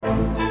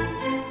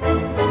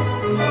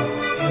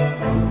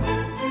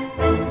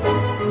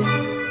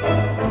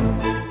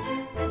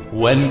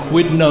When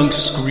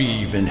quidnuncs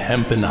screeve in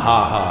hempen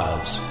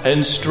ha-has,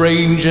 and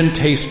strange and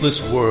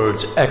tasteless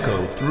words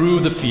echo through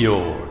the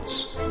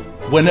fjords.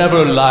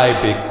 Whenever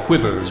Liebig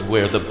quivers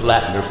where the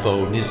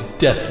Blatnerphone is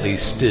deathly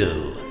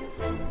still.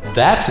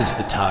 That is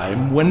the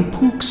time when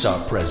pooks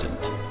are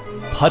present,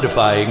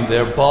 pudifying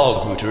their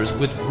ballhooters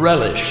with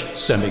relish,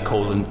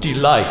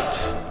 delight.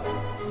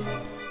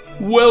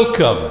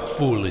 Welcome,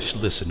 foolish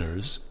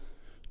listeners,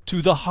 to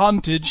the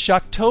haunted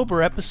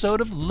Shocktober episode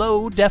of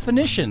Low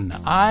Definition.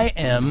 I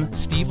am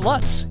Steve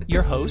Lutz,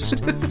 your host,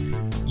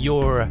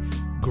 your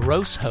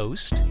gross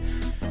host,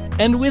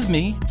 and with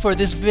me for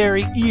this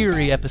very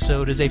eerie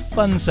episode is a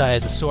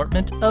fun-size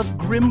assortment of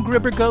Grim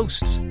Gribber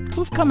ghosts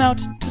who've come out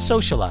to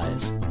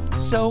socialize.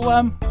 So,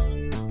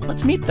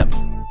 let's meet them,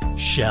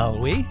 shall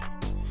we?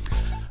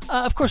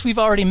 Of course, we've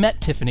already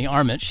met Tiffany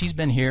Arment. She's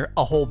been here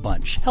a whole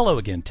bunch. Hello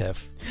again,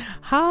 Tiff.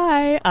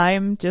 Hi.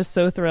 I'm just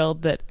so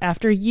thrilled that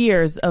after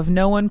years of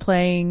no one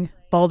playing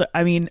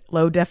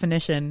Low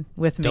Definition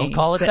with me. Don't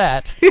call it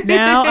that.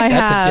 Now I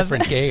have... That's a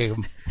different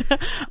game.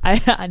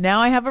 Now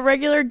I have a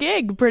regular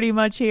gig pretty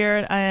much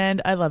here,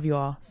 and I love you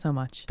all so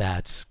much.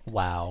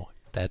 Wow.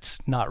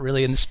 That's not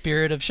really in the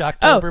spirit of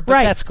Shocktober, but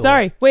right. That's cool.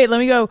 Sorry. Wait, let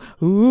me go.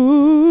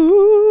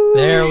 Ooh.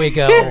 There we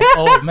go.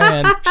 Oh,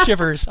 man.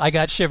 Shivers. I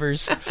got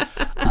shivers.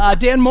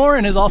 Dan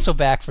Morin is also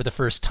back for the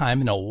first time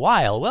in a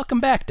while. Welcome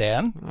back,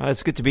 Dan.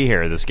 It's good to be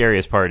here. The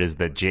scariest part is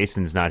that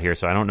Jason's not here,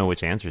 so I don't know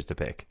which answers to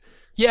pick.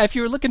 Yeah, if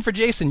you were looking for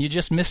Jason, you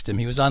just missed him.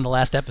 He was on the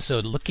last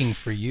episode looking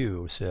for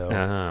you.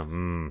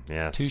 So,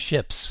 yes. Two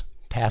ships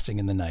passing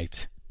in the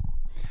night.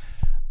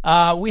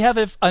 We have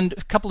a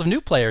couple of new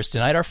players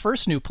tonight. Our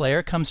first new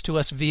player comes to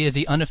us via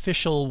the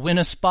unofficial Win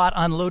a Spot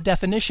on Low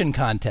Definition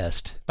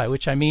contest, by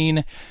which I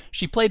mean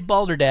she played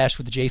Balderdash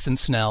with Jason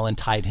Snell and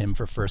tied him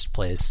for first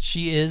place.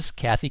 She is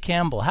Kathy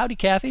Campbell. Howdy,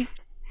 Kathy.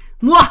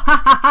 Oh,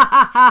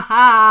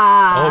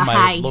 my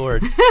Hi.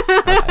 Lord.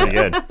 That's pretty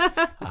good.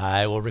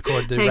 I will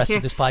record the rest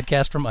of this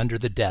podcast from under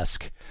the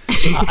desk.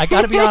 I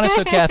got to be honest,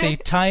 though, Kathy,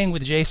 tying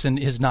with Jason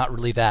is not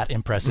really that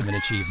impressive an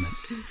achievement.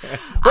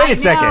 Wait a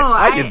second.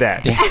 I did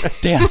that.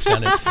 Dan's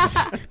done it.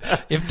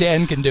 If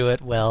Dan can do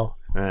it, well.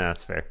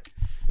 That's fair.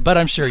 But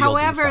I'm sure you'll do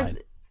However, fine.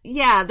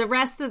 yeah, the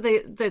rest of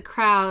the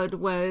crowd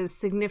was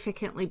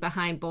significantly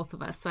behind both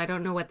of us, so I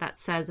don't know what that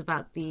says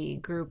about the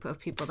group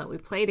of people that we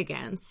played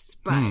against,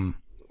 but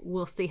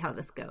we'll see how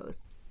this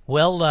goes.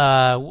 Well,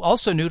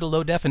 also new to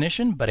Low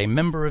Definition, but a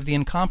member of the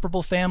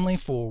incomparable family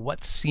for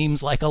what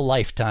seems like a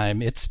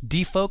lifetime. It's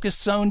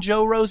Defocused Zone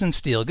Joe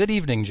Rosensteel. Good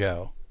evening,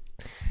 Joe.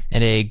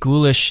 And a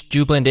ghoulish,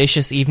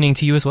 jubilandacious evening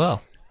to you as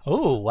well.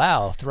 Oh,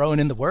 wow. Throwing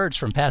in the words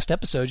from past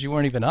episodes you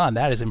weren't even on.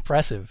 That is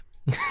impressive.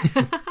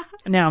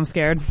 Now I'm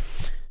scared.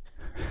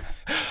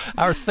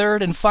 Our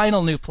third and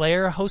final new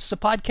player hosts a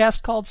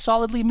podcast called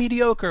Solidly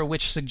Mediocre,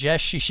 which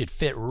suggests she should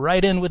fit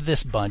right in with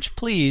this bunch.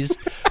 Please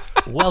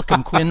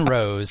welcome Quinn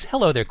Rose.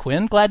 Hello there,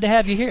 Quinn. Glad to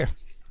have you here.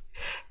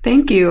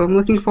 Thank you. I'm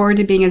looking forward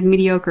to being as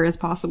mediocre as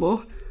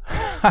possible.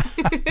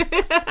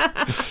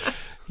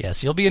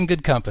 Yes, you'll be in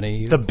good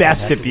company. The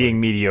best at being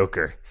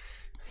mediocre.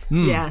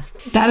 Yes.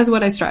 That is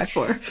what I strive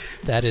for.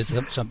 That is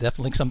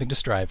definitely something to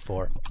strive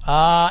for.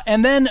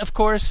 And then, of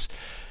course,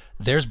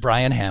 there's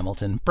Brian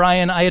Hamilton.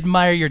 Brian, I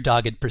admire your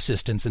dogged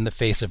persistence in the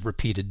face of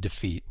repeated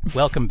defeat.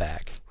 Welcome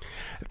back.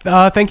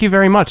 Thank you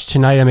very much.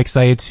 Tonight I'm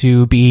excited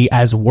to be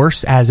as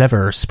worse as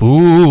ever.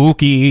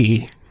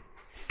 Spooky.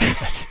 All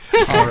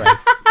right.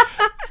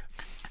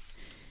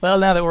 Well,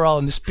 now that we're all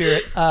in the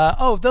spirit.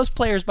 Those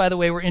players, by the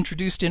way, were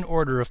introduced in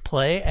order of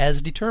play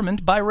as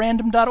determined by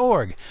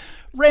random.org.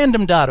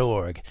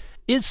 Random.org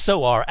is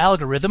so our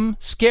algorithm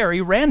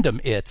scary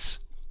random it's.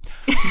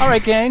 All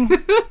right, gang.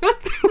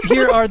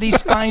 Here are the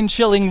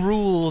spine-chilling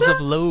rules of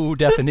Low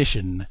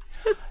Definition.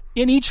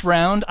 In each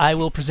round, I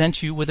will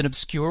present you with an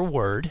obscure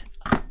word.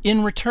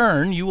 In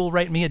return, you will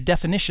write me a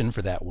definition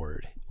for that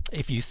word.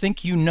 If you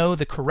think you know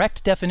the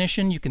correct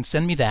definition, you can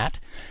send me that,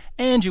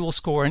 and you will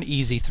score an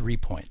easy 3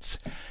 points.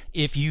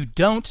 If you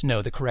don't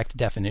know the correct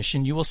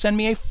definition, you will send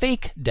me a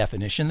fake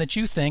definition that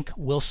you think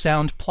will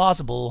sound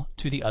plausible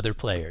to the other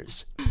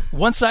players.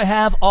 Once I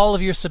have all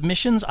of your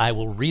submissions, I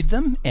will read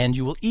them, and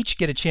you will each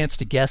get a chance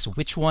to guess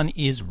which one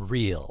is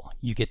real.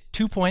 You get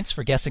 2 points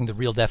for guessing the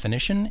real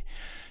definition.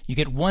 You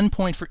get 1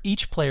 point for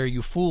each player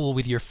you fool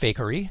with your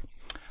fakery.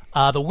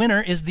 The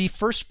winner is the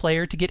first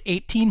player to get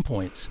 18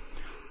 points,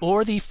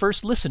 or the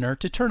first listener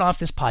to turn off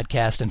this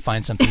podcast and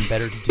find something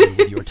better to do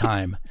with your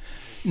time.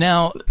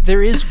 Now,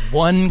 there is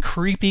one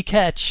creepy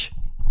catch.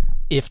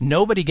 If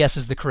nobody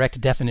guesses the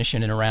correct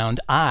definition in a round,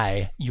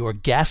 I, your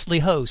ghastly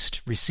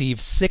host,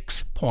 receive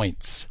 6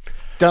 points.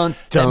 Dun,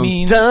 dun, That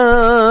means,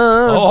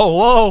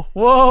 dun.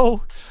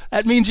 whoa.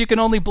 That means you can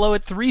only blow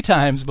it 3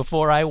 times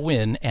before I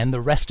win, and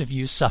the rest of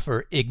you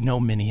suffer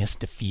ignominious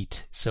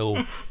defeat.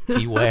 So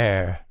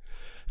beware.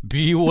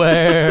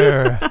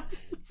 Beware.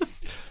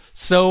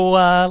 So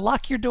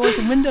lock your doors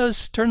and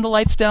windows, turn the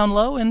lights down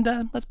low, and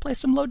let's play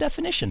some Low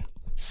Definition.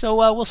 So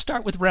we'll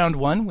start with round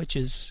 1, which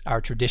is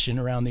our tradition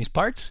around these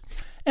parts.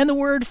 And the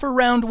word for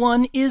round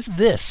 1 is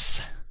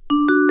this.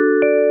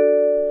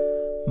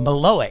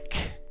 Maloic.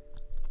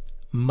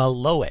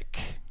 Maloic.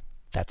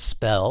 That's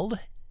spelled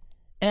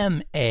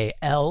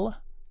M-A-L-O-I-K.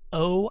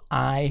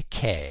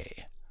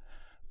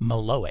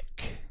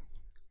 Maloic.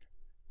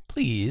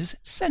 Please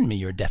send me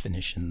your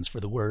definitions for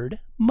the word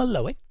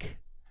Maloic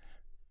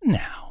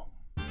now.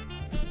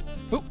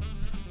 Oop.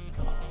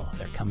 Oh,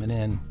 they're coming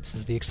in. This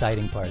is the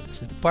exciting part.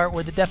 This is the part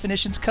where the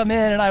definitions come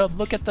in, and I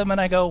look at them and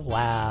I go,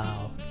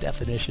 wow,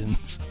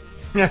 definitions.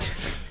 This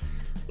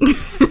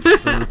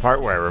is the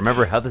part where I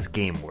remember how this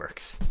game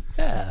works.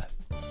 Yeah.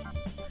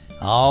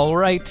 All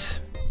right.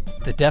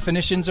 The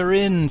definitions are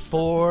in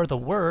for the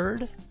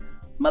word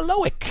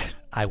Maloic.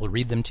 I will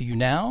read them to you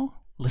now.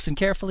 Listen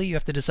carefully. You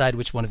have to decide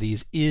which one of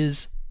these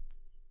is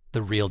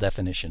the real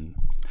definition.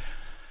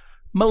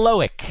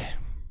 Maloic.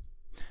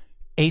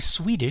 A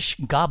Swedish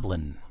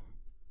goblin.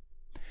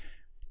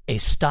 A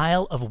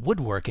style of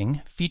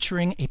woodworking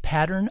featuring a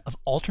pattern of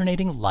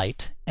alternating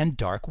light and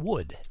dark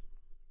wood.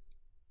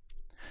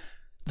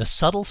 The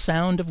subtle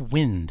sound of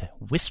wind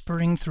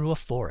whispering through a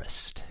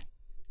forest.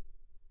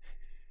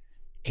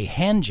 A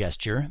hand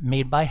gesture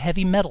made by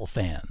heavy metal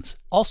fans,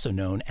 also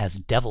known as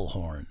devil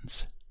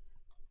horns.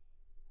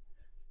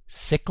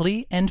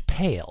 Sickly and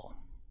pale.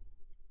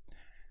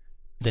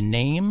 The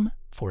name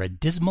for a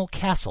dismal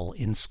castle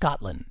in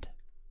Scotland.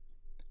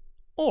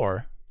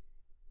 Or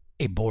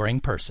a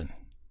boring person.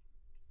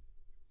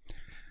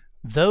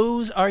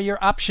 Those are your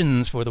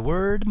options for the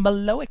word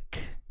Maloic.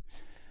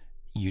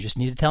 You just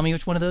need to tell me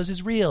which one of those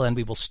is real, and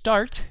we will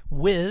start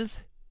with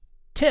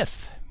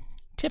Tiff.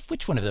 Tiff,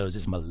 which one of those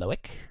is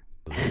Maloic?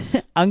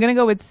 I'm going to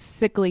go with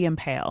sickly and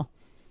pale.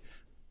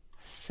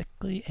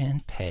 Sickly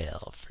and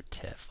pale for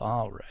Tiff.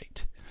 All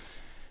right.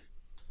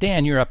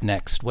 Dan, you're up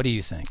next. What do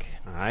you think?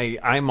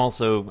 I'm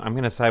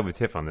going to side with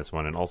Tiff on this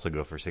one and also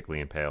go for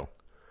sickly and pale.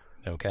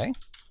 Okay.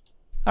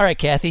 All right,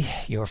 Kathy,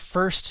 your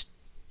first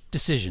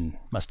decision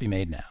must be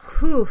made now.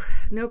 Whew,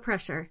 no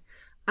pressure.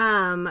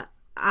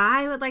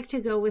 I would like to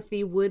go with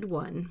the wood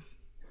one.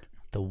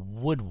 The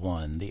wood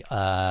one,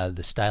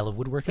 the style of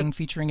woodworking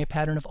featuring a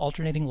pattern of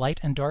alternating light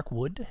and dark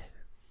wood?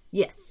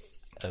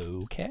 Yes.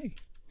 Okay.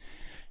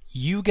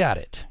 You got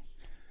it.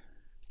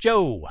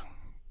 Joe.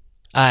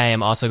 I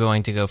am also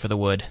going to go for the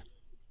wood.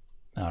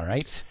 All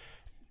right.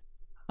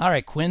 All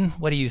right, Quinn,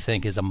 what do you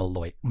think is a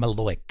Maloic?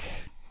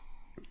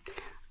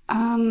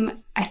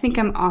 I think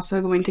I'm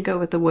also going to go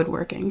with the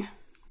woodworking.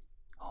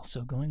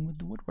 Also going with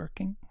the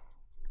woodworking.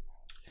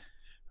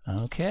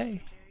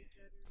 Okay.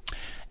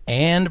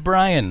 And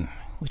Brian,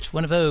 which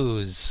one of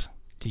those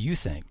do you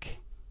think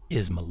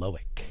is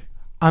Maloic?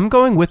 I'm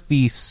going with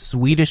the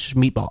Swedish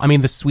meatball. I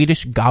mean, the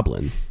Swedish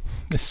goblin.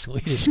 The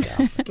Swedish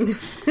goblin.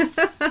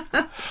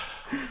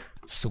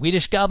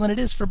 Swedish goblin it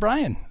is for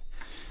Brian.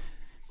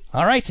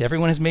 All right,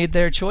 everyone has made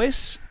their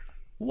choice.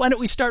 Why don't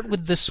we start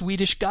with the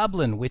Swedish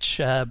goblin,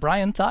 which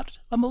Brian thought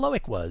a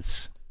Maloic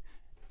was.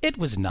 It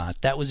was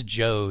not. That was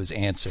Joe's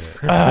answer.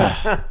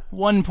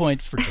 1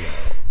 point for Joe.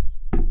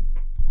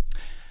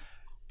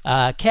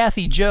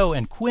 Kathy, Joe,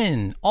 and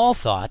Quinn all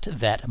thought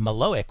that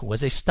Maloic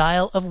was a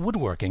style of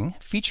woodworking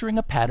featuring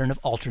a pattern of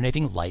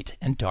alternating light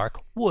and dark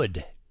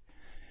wood.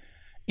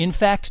 In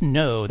fact,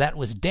 no, that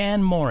was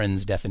Dan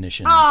Morin's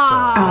definition.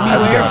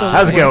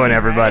 How's it going,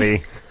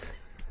 everybody?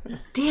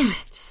 Damn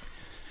it.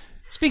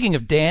 Speaking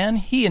of Dan,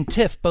 he and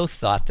Tiff both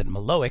thought that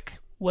Maloic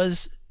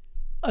was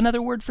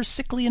another word for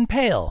sickly and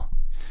pale.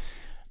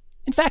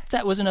 In fact,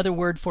 that was another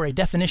word for a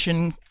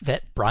definition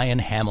that Brian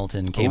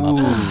Hamilton came up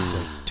with.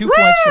 So 2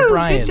 points for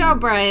Brian. Good job,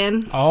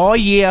 Brian. Oh,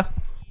 yeah.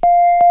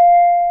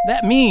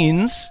 That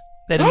means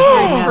that in the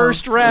very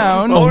first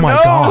round, Oh, my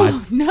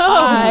God. No!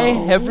 I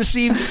have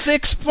received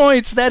 6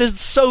 points. That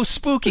is so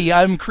spooky.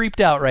 I'm creeped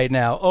out right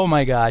now. Oh,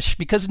 my gosh.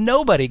 Because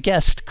nobody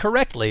guessed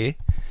correctly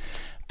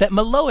that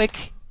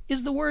Maloic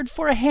is the word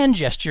for a hand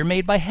gesture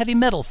made by heavy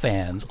metal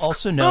fans,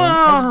 also known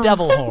as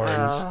devil horns.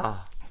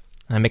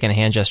 I'm making a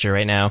hand gesture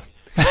right now.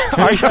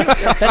 That's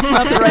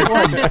not the right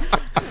one.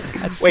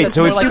 That's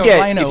So more if like you a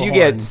get rhino if you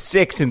horn. get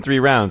 6 in 3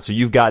 rounds, so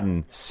you've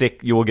gotten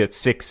you will get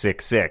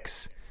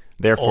 666.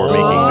 Therefore,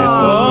 making this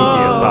the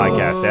spookiest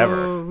podcast ever.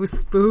 Oh,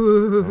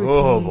 spook.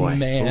 Oh boy,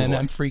 Man,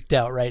 I'm freaked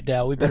out right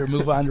now. We better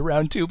move on to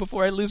round 2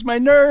 before I lose my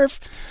nerve.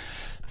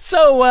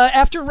 So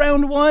after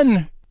round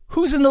 1,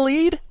 who's in the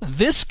lead?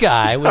 This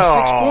guy with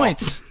 6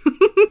 points.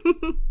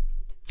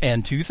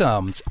 And 2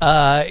 thumbs.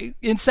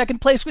 In second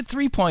place with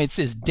 3 points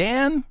is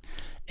Dan.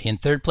 In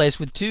third place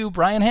with 2,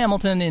 Brian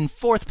Hamilton. In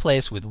fourth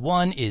place with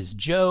 1 is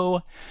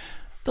Joe.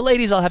 The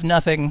ladies all have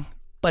nothing,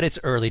 but it's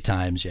early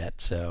times yet,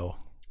 so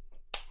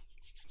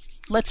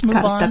let's move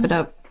Gotta on step it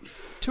up.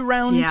 to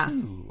round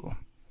 2.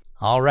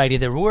 Alrighty,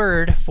 the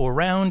word for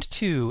round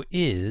 2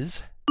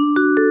 is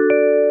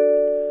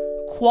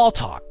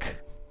Qualtalk.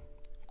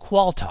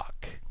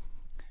 Qualtalk.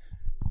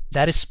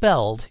 That is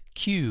spelled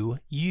Q-U-A-L-T-A-G-H.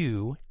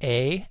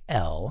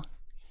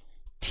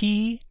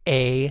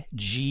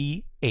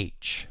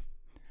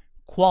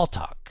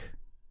 Qualtalk.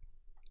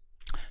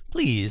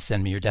 Please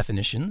send me your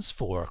definitions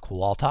for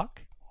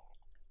Qualtalk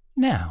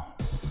now.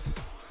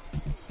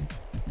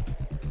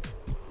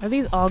 Are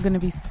these all going to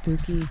be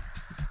spooky?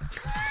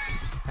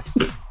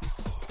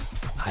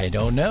 I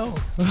don't know.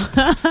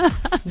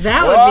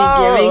 That would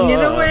be giving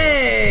it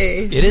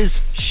away. It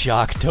is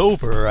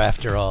Shocktober,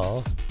 after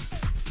all.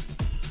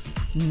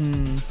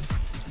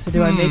 So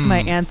do I make my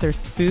answer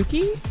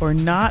spooky or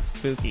not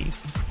spooky?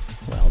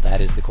 Well, that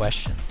is the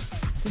question.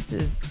 This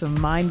is some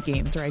mind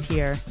games right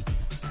here.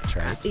 That's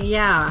right.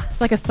 Yeah.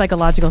 It's like a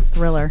psychological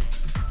thriller.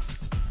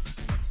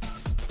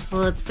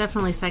 Well, it's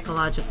definitely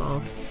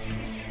psychological.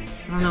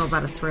 I don't know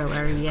about a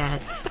thriller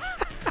yet.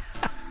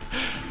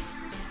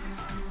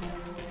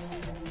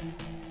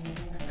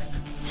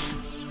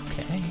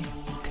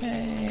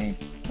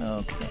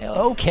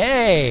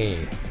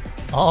 Okay.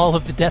 All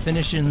of the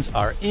definitions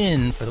are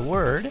in for the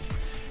word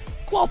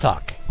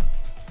Qualtalk.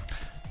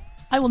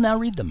 I will now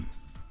read them.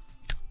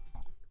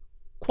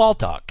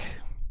 Qualtalk.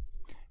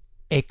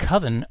 A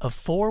coven of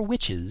 4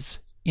 witches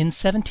in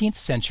 17th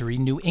century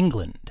New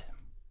England.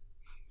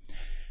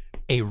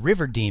 A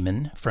river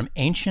demon from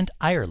ancient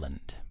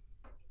Ireland.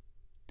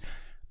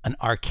 An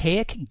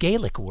archaic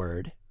Gaelic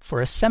word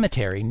for a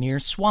cemetery near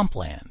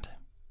swampland.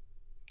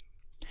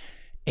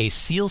 A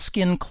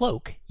sealskin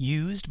cloak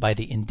used by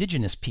the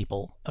indigenous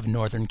people of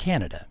northern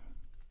Canada.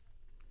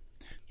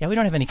 Yeah, we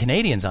don't have any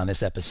Canadians on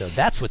this episode.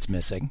 That's what's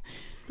missing.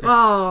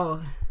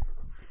 Oh.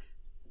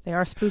 They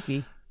are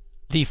spooky.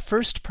 The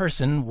first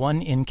person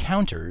one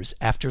encounters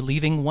after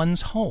leaving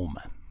one's home.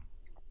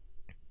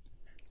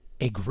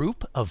 A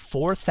group of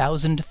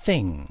 4,000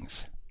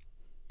 things.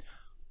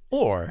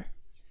 Or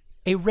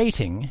a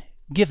rating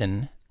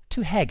given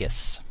to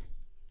haggis.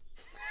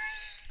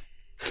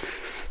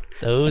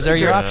 Those are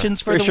your options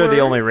for the Pretty sure word.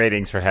 the only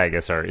ratings for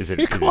haggis are is it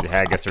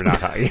haggis or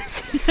not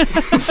haggis?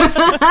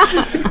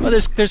 Well,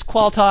 there's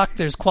Qualtalk,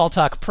 there's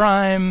Qualtalk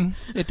Prime.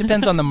 It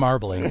depends on the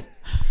marbling.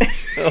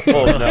 Oh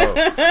no!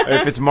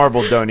 If it's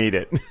marbled, don't eat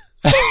it.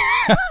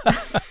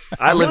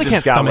 I lived in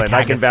can't stomach Scotland.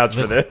 I can haggis. vouch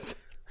for this.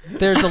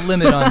 There's a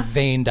limit on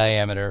vein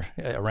diameter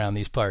around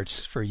these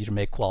parts for you to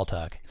make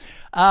Qualtalk.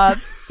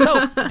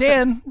 So,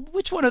 Dan,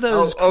 which one of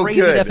those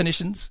crazy good.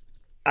 definitions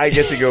I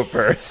get to go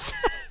first.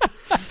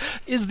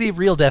 is the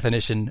real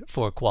definition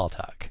for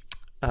Qualtalk?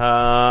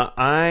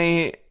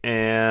 I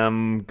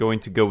am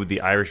going to go with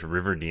the Irish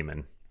river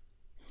demon.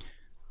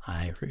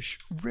 Irish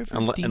river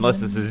demon.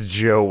 Unless this is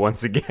Joe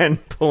once again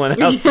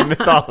pulling out some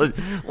mythology.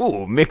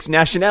 Ooh, mixed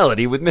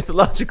nationality with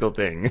mythological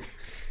thing.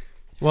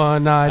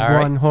 One-eyed, All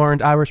right.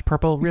 one-horned Irish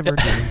purple river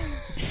demon.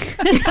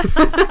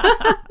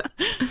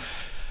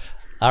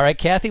 All right,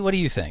 Kathy, what do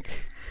you think?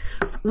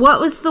 What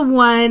was the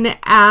one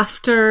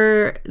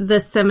after the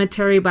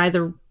cemetery by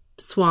the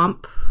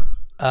swamp?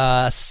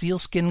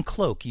 Sealskin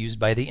cloak used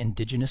by the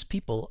indigenous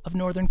people of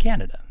northern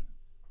Canada.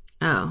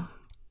 Oh.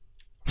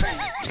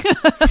 That's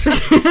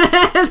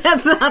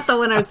not the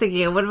one I was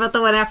thinking of. What about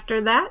the one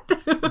after that?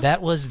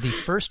 That was the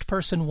first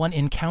person one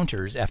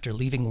encounters after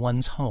leaving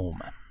one's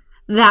home.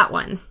 That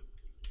one.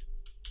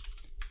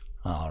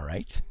 All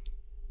right.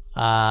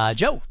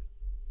 Joe.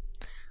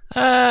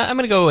 I'm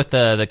gonna go with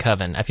the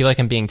coven. I feel like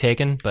I'm being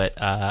taken,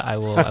 but I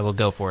will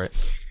go for it.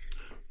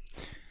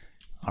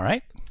 All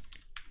right.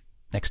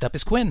 Next up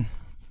is Quinn.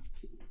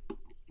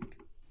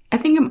 I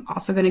think I'm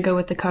also going to go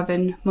with the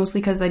coven, mostly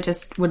because I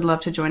just would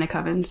love to join a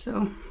coven,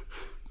 so.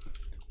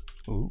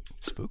 Ooh,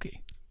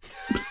 spooky.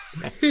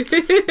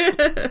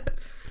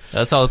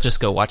 Let's all just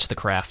go watch The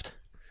Craft.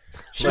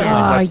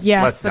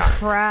 Yes, the not.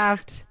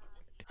 craft.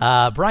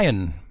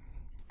 Brian.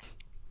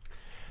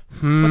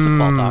 What's a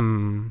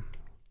Qualtalk?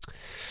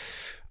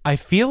 I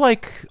feel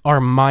like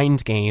our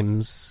mind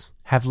games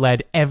have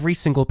led every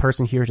single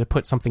person here to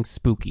put something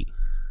spooky.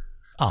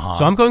 Uh-huh.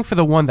 So I'm going for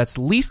the one that's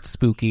least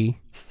spooky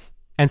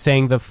and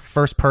saying the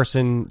first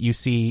person you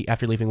see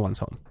after leaving one's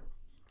home.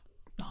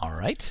 All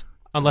right.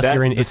 Unless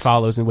you're in It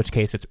Follows, in which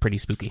case it's pretty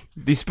spooky.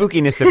 The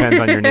spookiness depends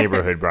on your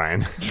neighborhood,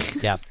 Brian.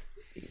 Yeah.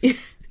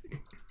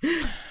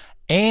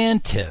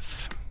 And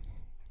Tiff.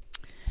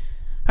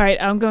 All right,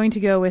 I'm going to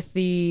go with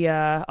the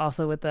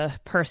also with the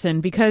person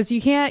because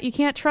you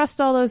can't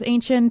trust all those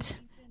ancient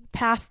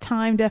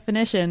pastime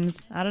definitions.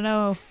 I don't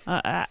know.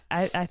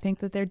 I think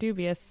that they're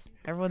dubious.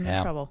 Everyone's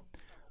in trouble.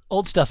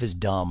 Old stuff is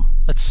dumb.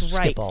 Let's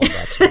skip all of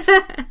that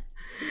stuff.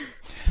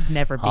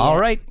 Never be. All it.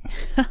 right.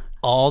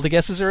 All the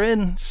guesses are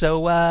in.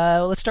 So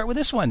let's start with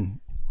this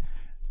one.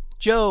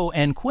 Joe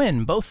and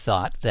Quinn both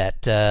thought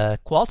that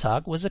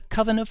Qualtalk was a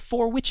coven of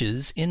 4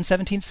 witches in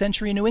 17th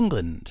century New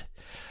England.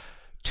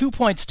 2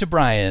 points to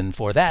Brian,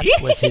 for that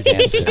was his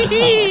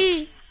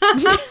answer.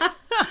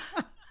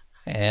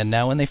 And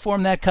now when they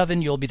form that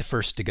coven, you'll be the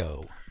first to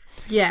go.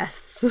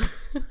 Yes.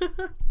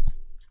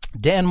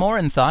 Dan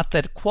Morin thought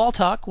that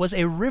Qualtalk was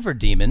a river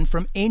demon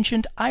from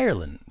ancient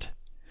Ireland.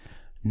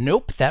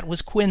 Nope, that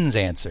was Quinn's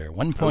answer.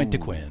 1 point to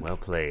Quinn. Well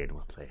played,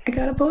 well played. I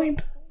got a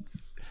point.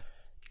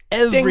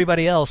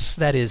 Everybody else,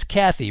 that is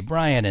Kathy,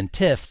 Brian, and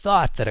Tiff,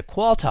 thought that a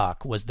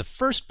Qualtalk was the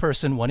first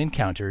person one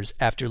encounters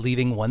after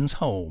leaving one's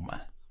home.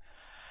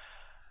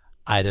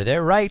 Either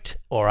they're right,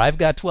 or I've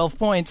got 12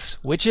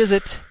 points. Which is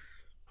it?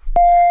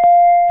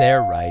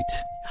 They're right.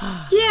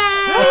 Yay!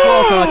 A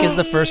Qualtalk is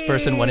the first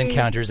person one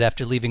encounters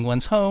after leaving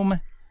one's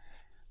home.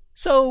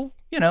 So,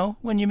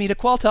 when you meet a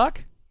Qualtalk,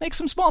 make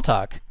some small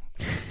talk.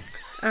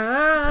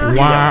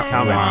 That's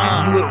coming.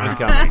 I knew it was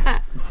coming.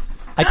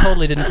 I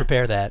totally didn't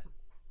prepare that.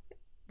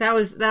 That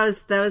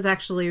was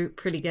actually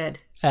pretty good.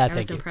 I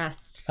was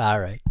impressed. All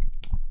right.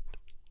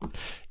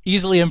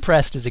 Easily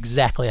impressed is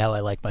exactly how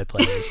I like my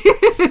players.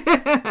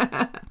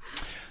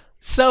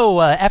 So,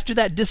 after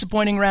that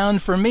disappointing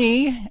round for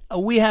me,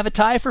 we have a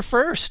tie for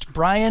first.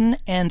 Brian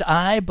and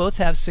I both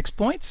have 6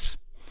 points.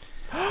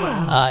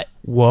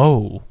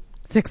 Whoa.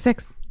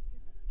 6-6.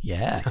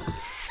 Yeah.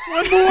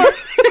 One more.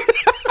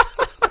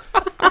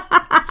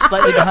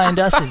 Slightly behind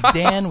us is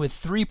Dan with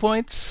 3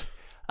 points.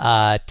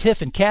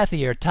 Tiff and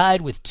Kathy are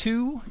tied with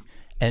 2.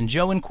 And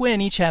Joe and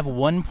Quinn each have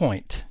 1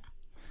 point.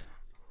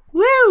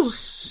 Woo!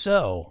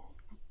 So,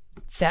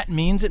 that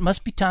means it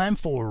must be time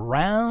for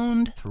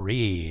round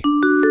 3.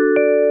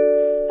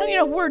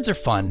 And, words are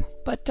fun,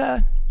 but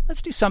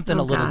let's do something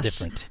a little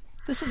different.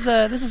 This is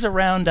a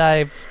round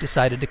I've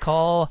decided to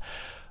call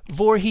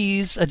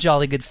Voorhees a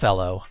Jolly Good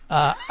Fellow.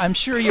 I'm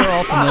sure you're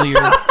all familiar.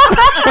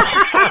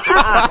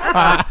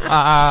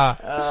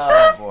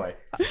 Oh, boy.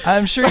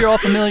 I'm sure you're all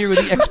familiar with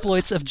the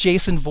exploits of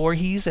Jason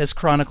Voorhees as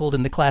chronicled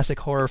in the classic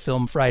horror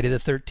film Friday the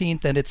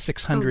 13th and its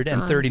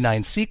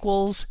 639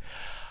 sequels.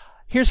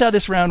 Here's how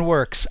this round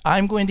works.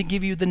 I'm going to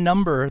give you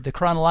the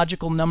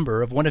chronological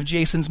number of one of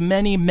Jason's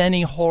many,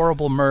 many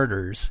horrible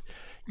murders.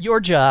 Your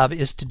job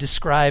is to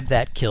describe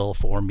that kill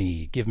for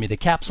me. Give me the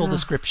capsule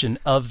description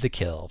of the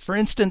kill. For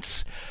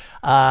instance,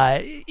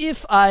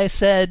 if I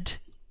said,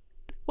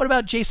 what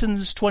about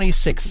Jason's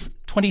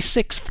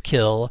 26th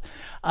kill?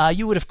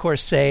 You would, of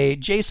course, say,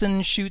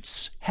 Jason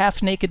shoots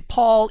half-naked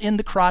Paul in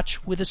the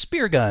crotch with a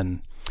spear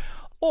gun.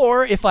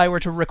 Or if I were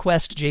to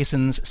request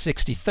Jason's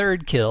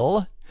 63rd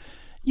kill,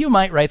 you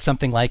might write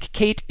something like,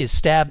 Kate is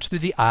stabbed through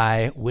the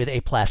eye with a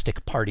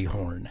plastic party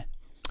horn.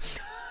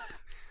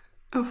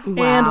 Oh,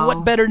 wow. And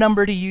what better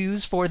number to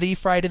use for the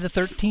Friday the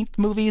 13th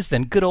movies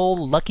than good old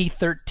Lucky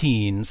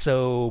 13?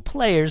 So,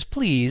 players,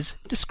 please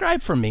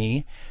describe for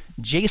me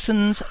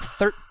Jason's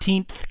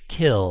 13th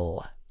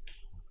kill.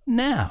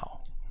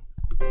 Now.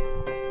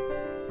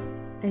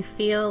 I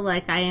feel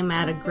like I am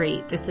at a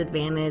great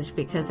disadvantage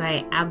because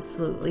I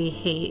absolutely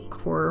hate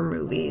horror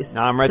movies.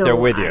 No, I'm right there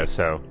with you,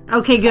 so.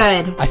 Okay,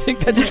 good. I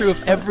think that's true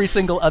of every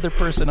single other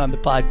person on the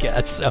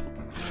podcast, so.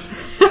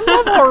 I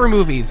love horror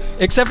movies.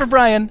 Except for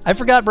Brian. I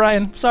forgot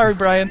Brian. Sorry,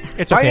 Brian.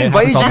 It's okay. I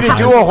invited you to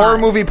do a horror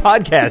movie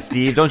podcast,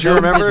 Steve. Don't you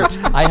remember?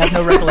 I have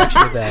no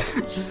recollection of that.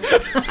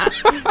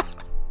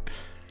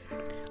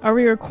 Are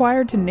we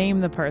required to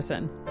name the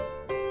person?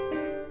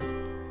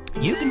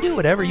 You can do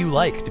whatever you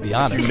like, to be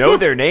honest. You know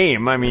their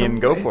name. I mean,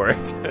 go for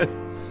it.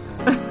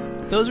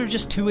 Those are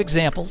just 2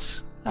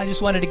 examples. I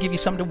just wanted to give you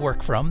something to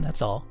work from,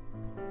 that's all.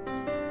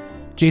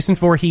 Jason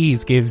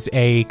Voorhees gives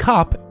a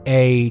cop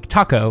a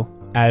taco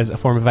as a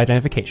form of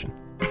identification.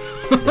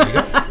 There you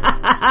go.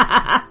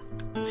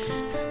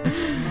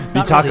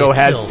 The taco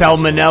has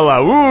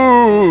salmonella.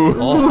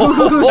 Ooh!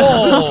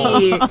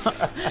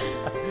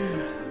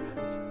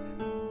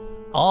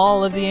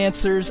 All of the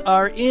answers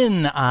are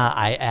in.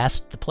 I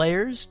asked the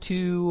players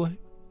to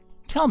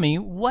tell me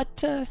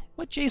what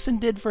Jason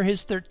did for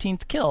his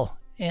 13th kill,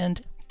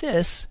 and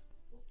this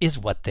is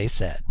what they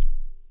said.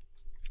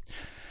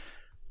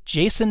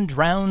 Jason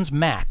drowns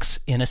Max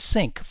in a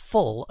sink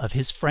full of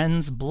his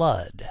friend's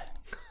blood.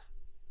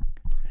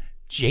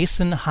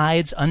 Jason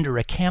hides under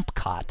a camp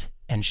cot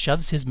and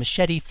shoves his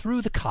machete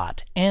through the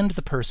cot and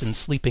the person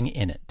sleeping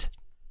in it.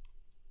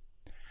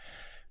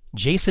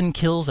 Jason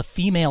kills a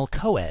female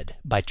co-ed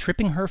by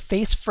tripping her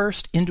face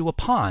first into a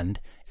pond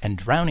and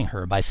drowning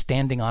her by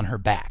standing on her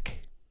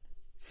back.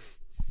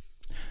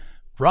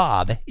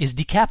 Rob is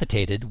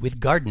decapitated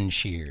with garden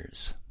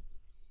shears.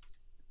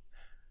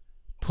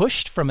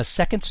 Pushed from a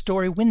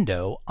second-story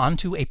window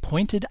onto a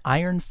pointed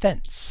iron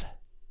fence.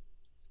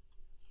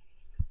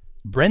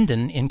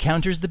 Brendan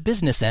encounters the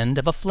business end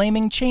of a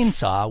flaming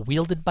chainsaw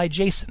wielded by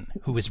Jason,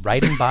 who is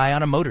riding by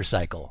on a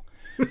motorcycle,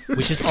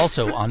 which is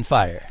also on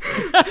fire.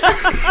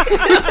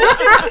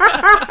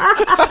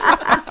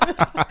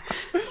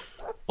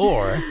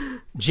 Or,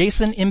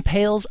 Jason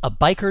impales a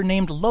biker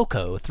named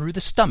Loco through the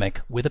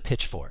stomach with a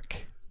pitchfork.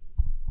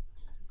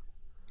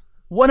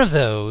 One of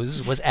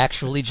those was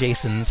actually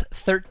Jason's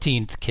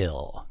 13th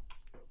kill.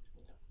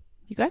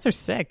 You guys are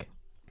sick.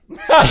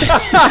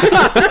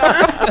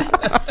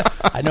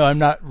 I know I'm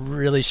not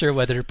really sure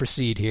whether to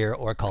proceed here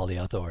or call the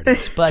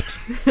authorities, but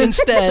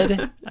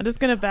instead, I'm just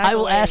gonna back I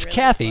will away ask really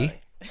Kathy,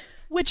 quick.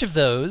 which of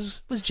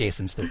those was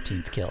Jason's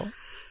 13th kill?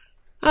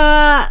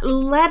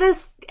 Let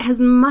us, as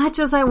much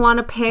as I want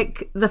to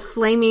pick the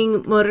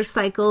flaming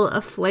motorcycle, a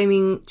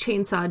flaming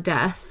chainsaw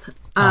death,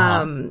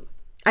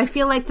 I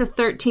feel like the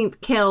 13th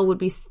kill would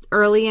be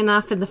early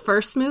enough in the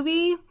first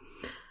movie.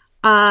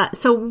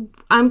 So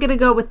I'm going to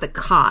go with the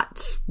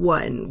cot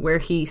one, where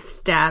he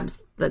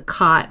stabs the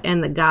cot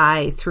and the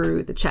guy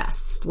through the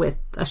chest with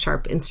a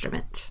sharp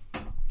instrument.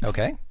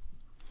 Okay.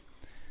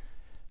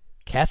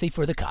 Kathy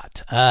for the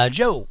cot.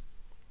 Joe.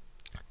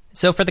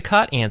 So for the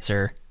cot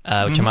answer,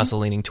 which I'm also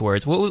leaning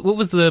towards, what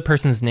was the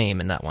person's name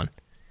in that one?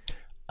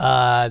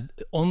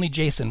 Only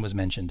Jason was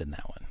mentioned in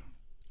that one.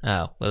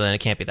 Oh, well then it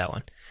can't be that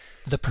one.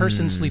 The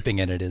person sleeping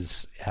in it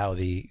is how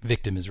the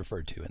victim is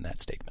referred to in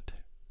that statement.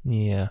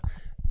 Yeah.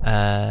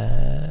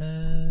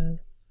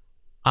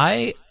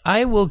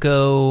 I will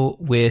go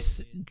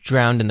with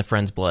drowned in the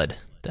friend's blood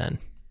then.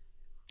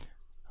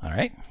 All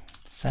right.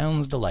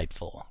 Sounds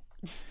delightful.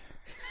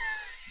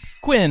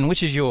 Quinn,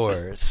 which is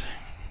yours?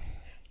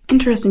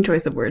 Interesting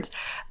choice of words.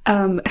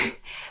 I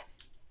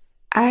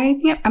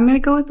think I'm going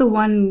to go with the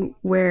one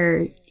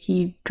where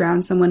he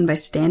drowned someone by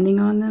standing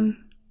on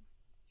them.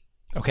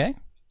 Okay.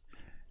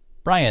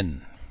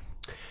 Brian.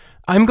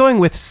 I'm going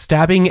with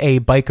stabbing a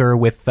biker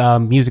with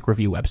music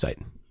review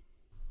website.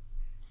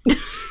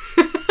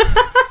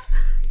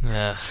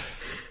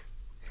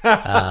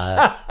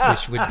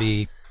 Which would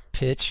be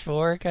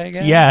Pitchfork, I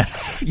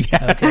guess? Yes.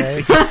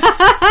 Okay.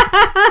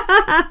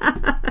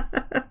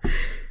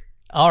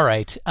 All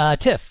right.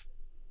 Tiff.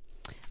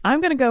 I'm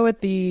going to go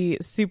with the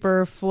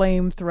super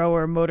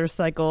flamethrower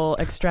motorcycle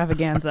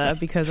extravaganza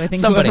because I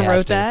think Somebody whoever has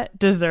wrote to. that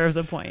deserves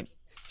a point.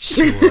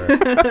 Sure.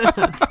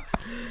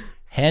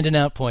 Handing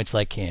out points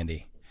like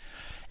candy.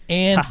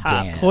 And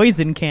Dan.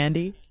 Poison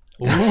candy.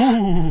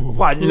 Ooh.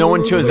 Wow, no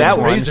one chose that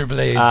one. Razor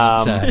blades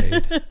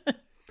inside.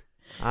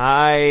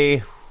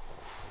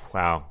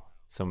 Wow,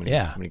 so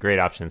many great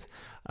options.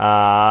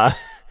 I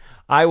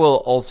will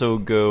also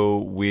go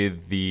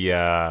with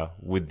the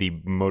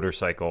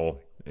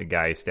motorcycle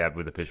guy stabbed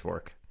with a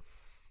pitchfork.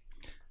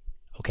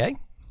 Okay.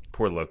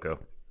 Poor Loco.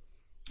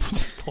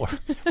 Poor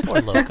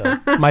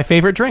Loco. My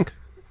favorite drink.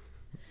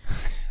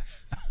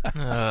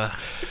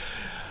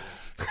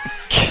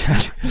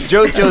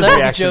 Joe's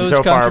reaction Joe's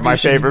so far are my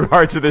contribution. favorite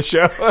parts of the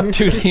show.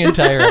 To the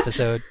entire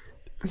episode.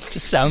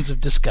 Just sounds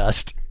of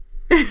disgust.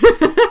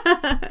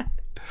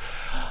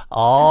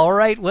 All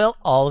right, well,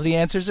 all of the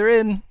answers are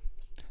in.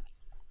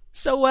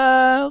 So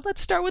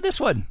let's start with this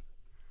one.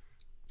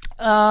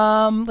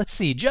 Let's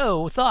see.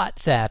 Joe thought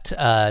that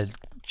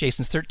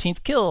Jason's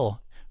 13th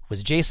kill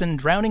was Jason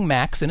drowning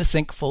Max in a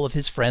sink full of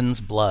his friend's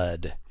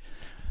blood.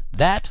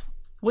 That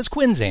was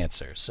Quinn's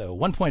answer, so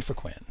 1 point for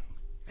Quinn.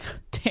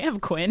 Damn,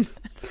 Quinn.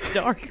 That's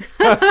dark.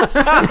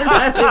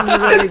 That is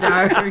really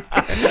dark.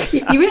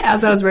 Even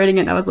as I was writing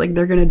it, I was like,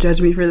 they're going to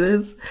judge me for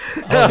this.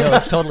 Oh, no,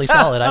 it's totally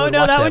solid. I Oh, would no,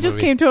 watch that one just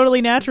movie. came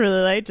totally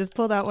naturally. I just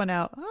pulled that one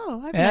out.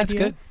 Oh, I have an That's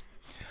idea.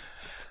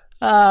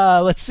 good.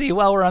 Let's see.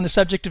 While we're on the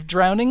subject of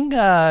drowning,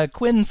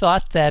 Quinn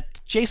thought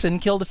that Jason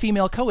killed a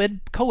female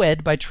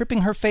co-ed by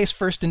tripping her face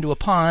first into a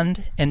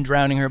pond and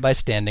drowning her by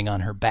standing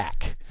on her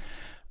back.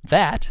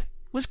 That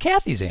was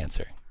Kathy's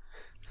answer.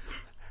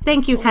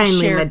 Thank you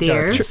kindly, shared my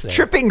dear. darkness. There.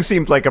 Tripping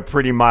seemed like a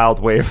pretty mild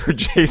way for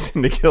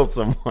Jason to kill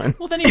someone.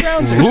 Well, then he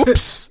drowns her.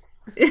 Oops.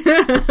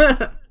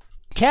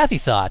 Kathy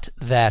thought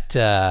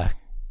that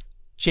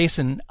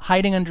Jason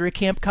hiding under a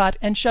camp cot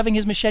and shoving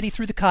his machete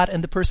through the cot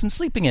and the person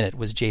sleeping in it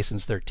was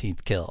Jason's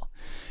 13th kill.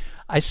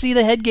 I see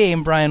the head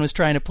game Brian was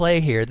trying to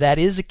play here. That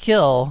is a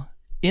kill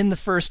in the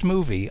first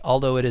movie,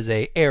 although it is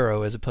a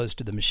arrow as opposed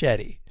to the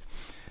machete.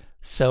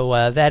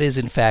 So that is,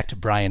 in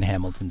fact, Brian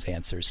Hamilton's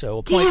answer. So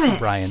a point for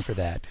Brian for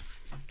that.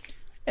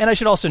 And I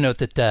should also note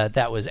that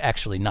that was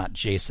actually not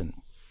Jason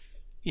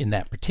in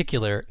that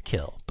particular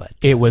kill. But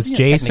It was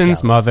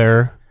Jason's technicalities.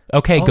 mother.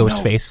 Okay, Oh,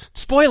 Ghostface. no.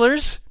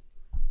 Spoilers!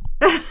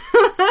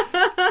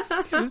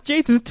 It was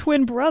Jason's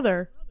twin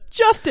brother,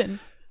 Justin.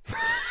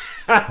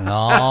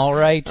 All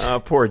right.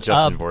 Poor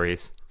Justin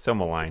Voorhees. So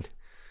maligned.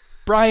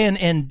 Brian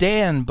and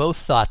Dan both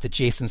thought that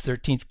Jason's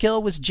 13th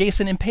kill was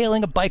Jason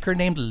impaling a biker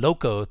named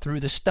Loco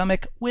through the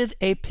stomach with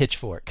a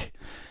pitchfork.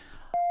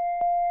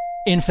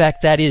 In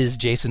fact, that is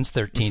Jason's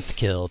 13th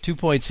kill. 2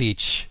 points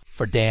each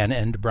for Dan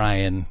and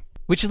Brian.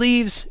 Which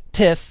leaves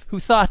Tiff, who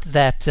thought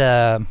that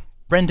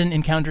Brendan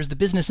encounters the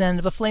business end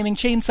of a flaming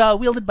chainsaw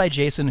wielded by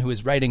Jason, who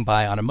is riding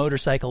by on a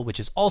motorcycle, which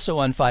is also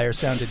on fire,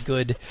 sounded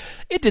good.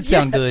 It did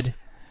sound good.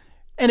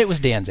 And it was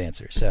Dan's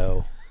answer,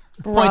 so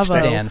points to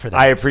Bravo. Dan for that.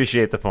 I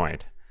appreciate the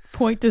point.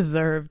 Point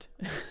deserved.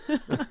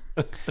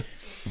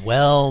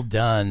 Well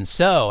done.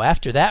 So,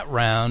 after that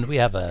round, we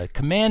have a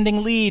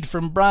commanding lead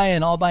from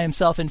Brian all by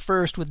himself in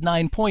first with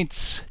 9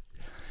 points.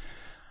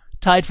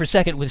 Tied for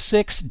second with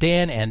 6,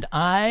 Dan and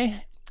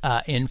I.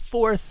 In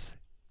fourth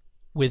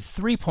with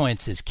 3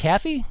 points is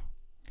Kathy.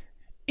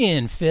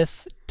 In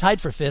fifth,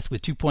 tied for fifth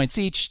with 2 points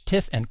each,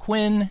 Tiff and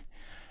Quinn.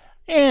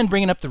 And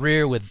bringing up the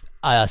rear with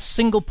a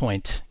single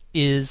point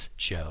is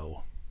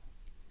Joe.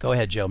 Go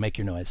ahead, Joe. Make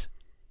your noise.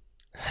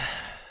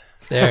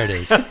 There it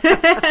is.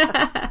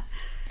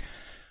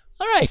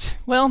 All right.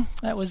 Well,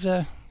 that was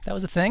a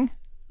thing.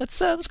 Let's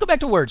go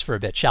back to words for a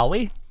bit, shall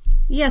we?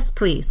 Yes,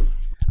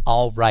 please.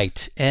 All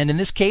right. And in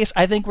this case,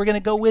 I think we're going to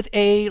go with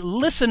a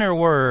listener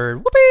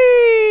word.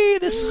 Whoopee!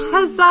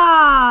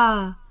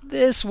 Huzzah!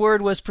 This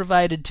word was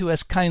provided to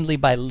us kindly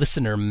by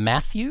listener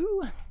Matthew,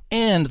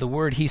 and the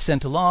word he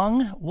sent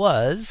along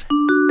was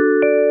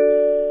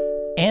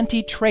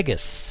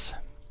antitragus.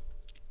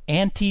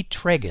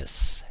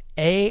 Antitragus.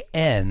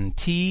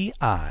 ANTITRAGUS.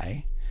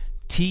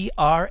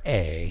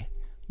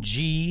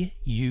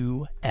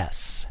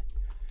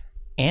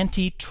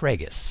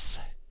 Antitragus.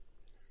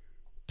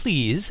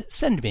 please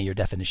send me your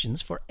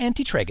definitions for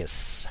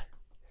Antitragus.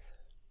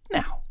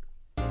 Now,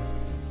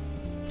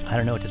 I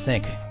don't know what to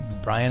think.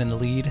 Brian in the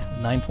lead,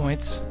 9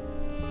 points.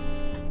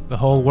 The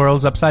whole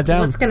world's upside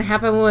down. What's going to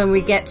happen when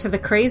we get to the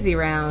crazy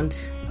round?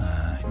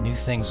 I knew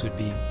things would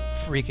be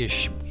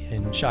freakish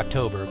in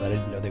Shocktober, but I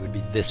didn't know they would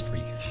be this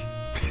freakish.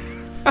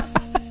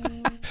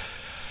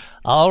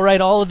 All right,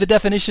 all of the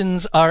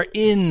definitions are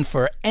in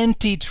for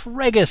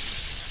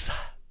Antitragus.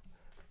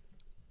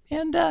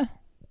 And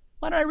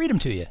why don't I read them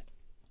to you?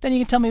 Then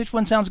you can tell me which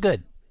one sounds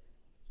good.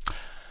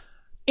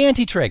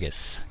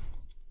 Antitragus.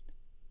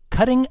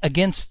 Cutting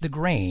against the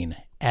grain,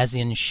 as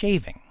in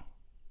shaving.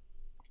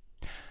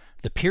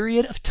 The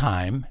period of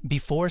time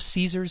before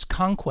Caesar's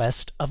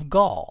conquest of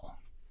Gaul.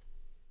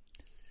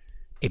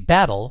 A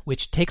battle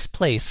which takes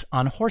place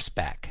on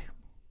horseback.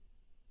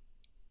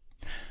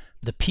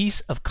 The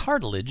piece of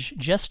cartilage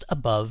just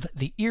above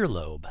the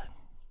earlobe.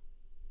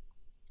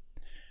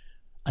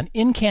 An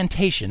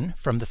incantation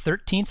from the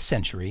 13th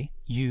century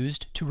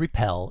used to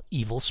repel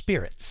evil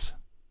spirits.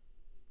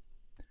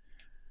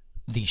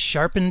 The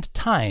sharpened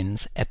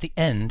tines at the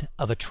end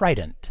of a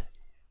trident.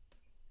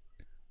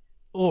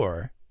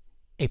 Or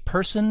a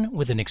person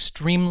with an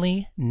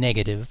extremely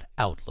negative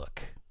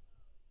outlook.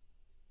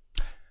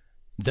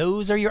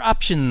 Those are your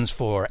options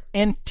for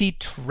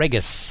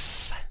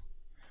Antitragus.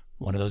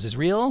 One of those is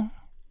real.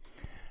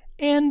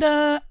 And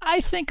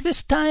I think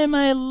this time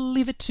I'll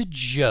leave it to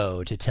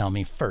Joe to tell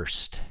me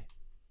first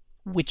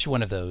which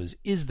one of those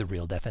is the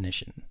real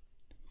definition.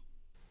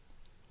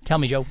 Tell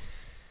me, Joe.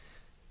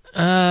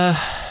 Tell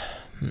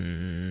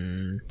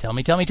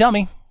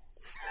me.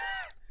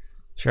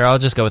 Sure, I'll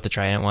just go with the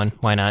trident one.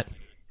 Why not?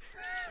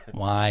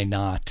 Why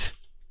not?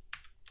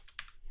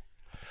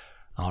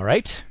 All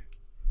right.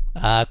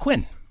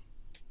 Quinn.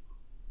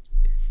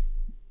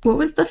 What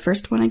was the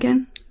first one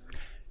again?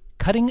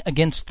 Cutting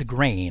against the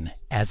grain,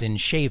 as in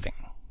shaving.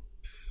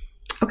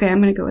 Okay,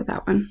 I'm going to go with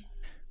that one.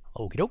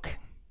 Okie doke.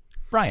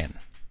 Brian.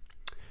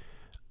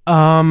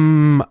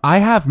 I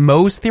have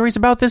Mo's theories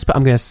about this, but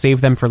I'm going to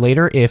save them for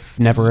later, if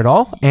never at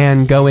all,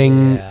 and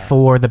going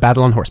for the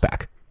battle on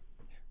horseback.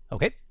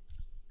 Okay.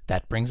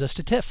 That brings us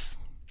to Tiff.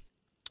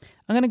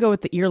 I'm going to go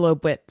with the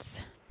earlobe bits.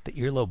 The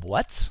earlobe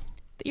what's?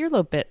 The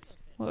earlobe bits.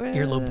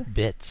 Earlobe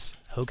bits.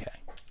 Okay.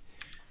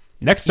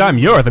 Next time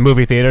you're at the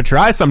movie theater,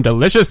 try some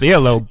delicious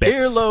earlobe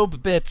bits.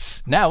 Earlobe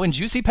bits, now in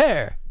Juicy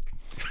Pear.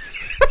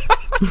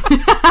 Because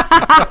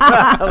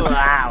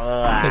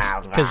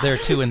there are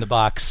two in the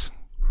box.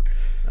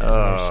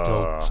 They're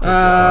still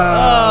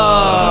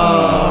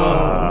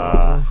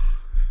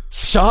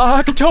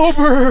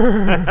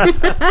Shocktober!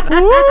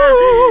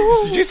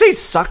 Did you say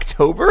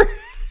Sucktober?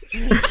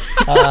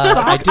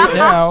 I did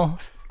now.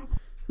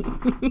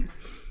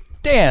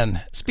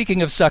 Dan,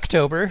 speaking of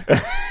Sucktober,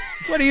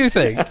 what do you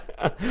think?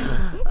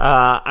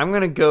 I'm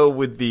going to go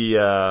with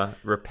the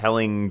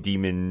repelling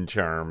demon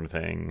charm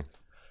thing.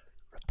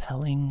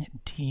 Repelling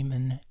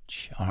demon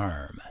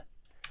charm.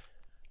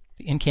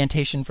 The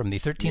incantation from the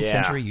 13th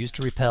century used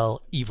to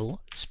repel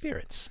evil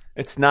spirits.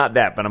 It's not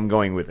that, but I'm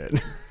going with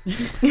it.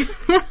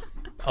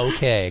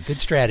 Okay, good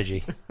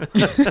strategy.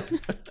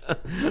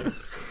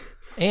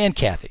 And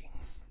Kathy.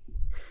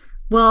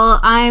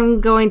 Well,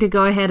 I'm going to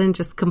go ahead and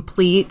just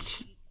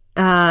complete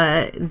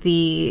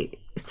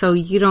so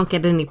you don't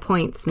get any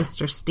points,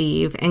 Mr.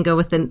 Steve, and go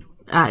with the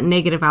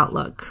negative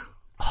outlook.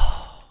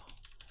 Oh,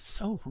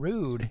 so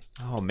rude.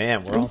 Oh,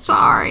 man. I'm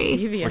sorry.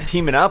 We're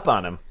teaming up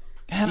on him.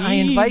 And I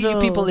invite you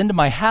people into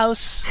my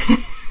house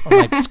or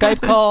my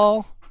Skype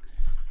call.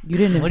 You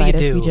didn't invite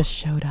us, we just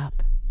showed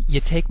up. You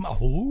take my...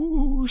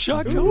 Oh,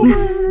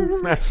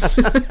 Shocktober!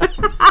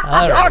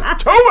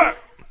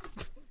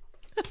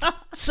 Shocktober!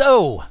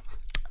 So,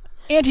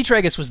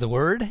 Antitragus was the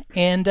word,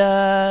 and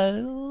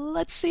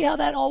let's see how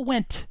that all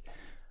went.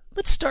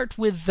 Let's start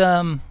with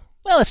Brian.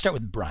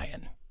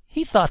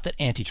 He thought that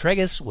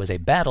Antitragus was a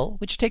battle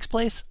which takes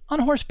place on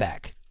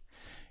horseback.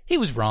 He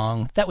was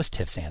wrong. That was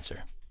Tiff's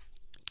answer.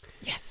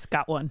 Yes,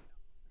 got one.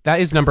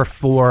 That is number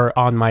 4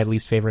 on my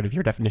least favorite of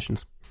your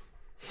definitions.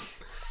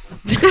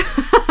 It's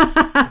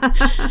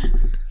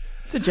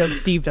a joke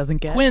Steve doesn't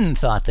get. Quinn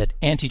thought that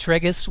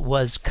Antitragus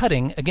was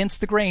cutting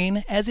against the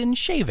grain, as in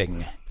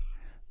shaving.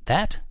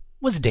 That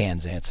was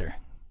Dan's answer.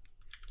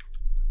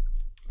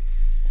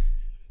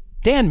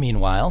 Dan,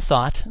 meanwhile,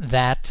 thought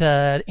that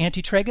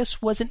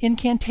Antitragus was an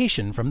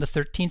incantation from the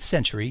 13th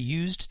century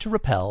used to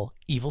repel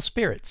evil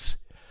spirits.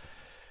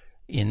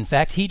 In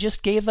fact, he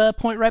just gave a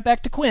point right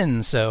back to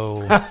Quinn,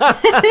 so...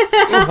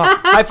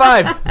 High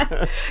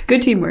five!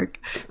 Good teamwork.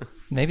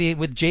 Maybe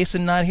with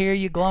Jason not here,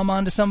 you glom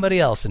on to somebody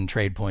else and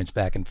trade points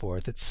back and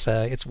forth.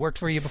 It's worked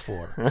for you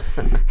before.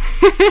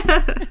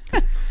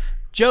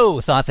 Joe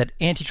thought that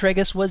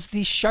Antitragus was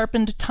the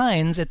sharpened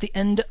tines at the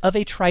end of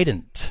a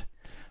trident.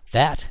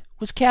 That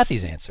was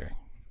Kathy's answer.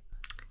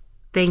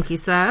 Thank you,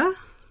 sir.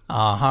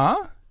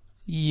 Uh-huh.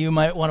 You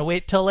might want to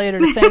wait till later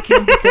to thank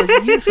him because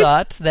you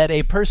thought that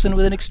a person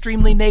with an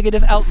extremely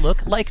negative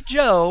outlook like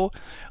Joe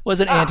was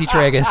an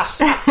Antitragus.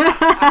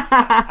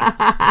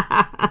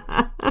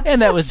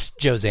 And that was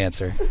Joe's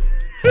answer.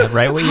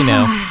 Right what you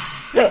know.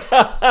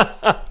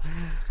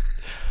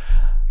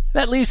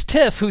 That leaves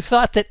Tiff, who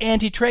thought that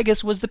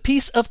antitragus was the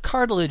piece of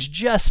cartilage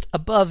just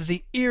above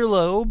the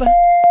earlobe.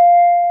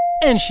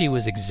 And she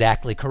was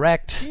exactly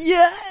correct.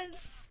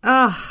 Yes!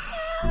 Ugh.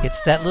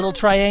 It's that little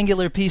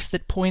triangular piece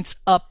that points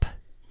up.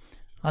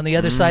 On the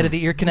other side of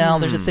the ear canal,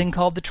 there's a thing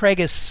called the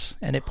tragus,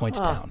 and it points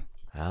down.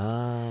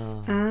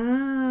 Oh.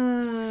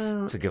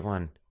 That's a good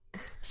one.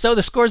 So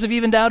the scores have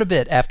evened out a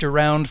bit after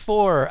round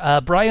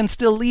 4. Brian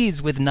still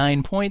leads with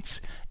 9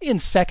 points. In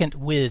second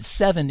with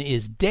 7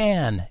 is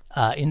Dan.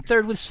 In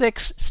third with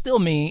 6, still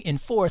me. In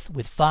fourth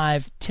with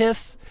 5,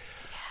 Tiff.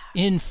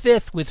 In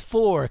fifth with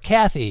 4,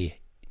 Kathy.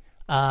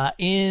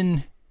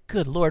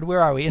 Good Lord,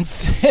 where are we? In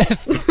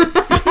fifth.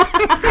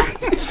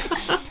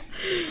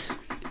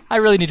 I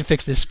really need to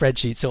fix this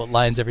spreadsheet so it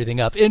lines everything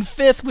up. In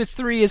fifth with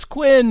 3 is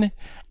Quinn.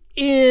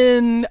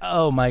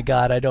 Oh my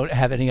God, I don't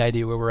have any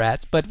idea where we're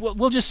at. But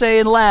we'll just say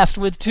in last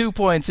with 2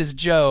 points is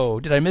Joe.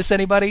 Did I miss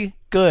anybody?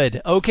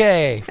 Good.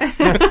 Okay.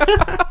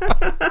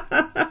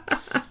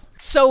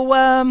 So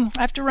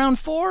after round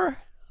 4,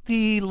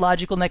 the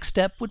logical next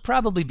step would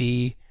probably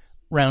be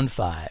round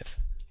 5.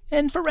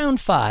 And for round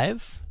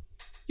 5,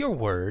 your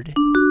word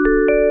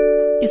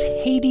is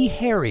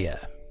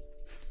Hadyharia.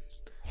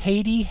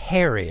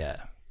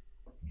 Hadyharia.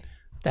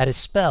 That is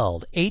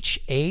spelled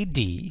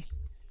Hadyharia.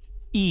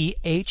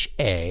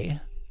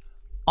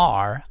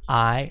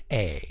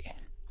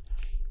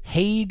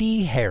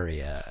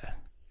 Hadyharia.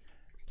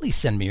 Please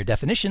send me your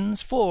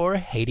definitions for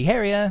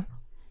Hadyharia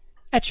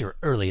at your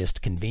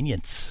earliest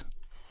convenience.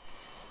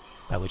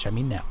 By which I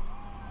mean now.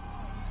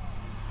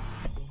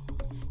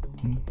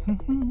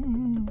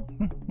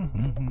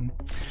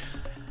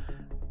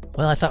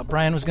 Well, I thought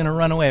Brian was going to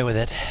run away with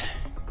it.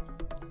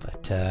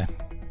 But,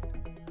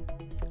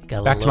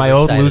 got a Back to little my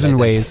old overexcited, losing I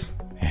think. ways.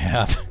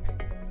 Yeah.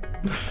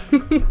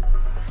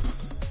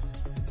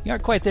 You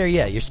aren't quite there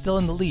yet. You're still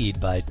in the lead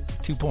by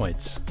 2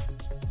 points.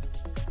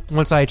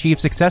 Once I achieve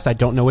success, I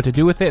don't know what to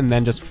do with it and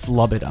then just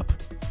flub it up.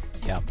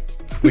 Yeah.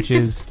 Which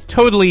is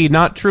totally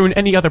not true in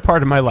any other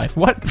part of my life.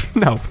 What?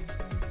 No.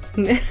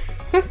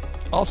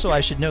 Also,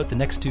 I should note the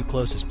next 2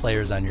 closest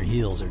players on your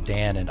heels are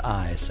Dan and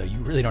I, so you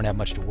really don't have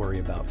much to worry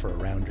about for a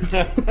round or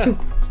two.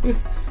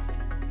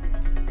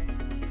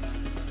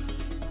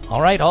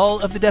 All right, all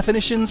of the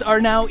definitions are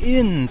now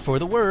in for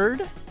the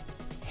word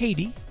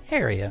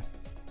Hadyharia.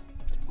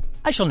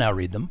 I shall now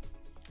read them.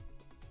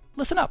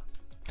 Listen up.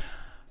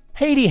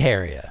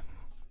 Hadyharia.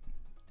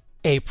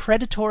 A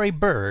predatory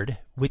bird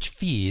which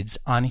feeds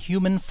on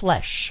human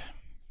flesh.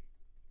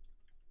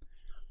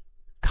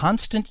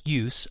 Constant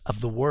use of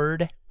the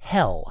word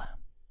hell.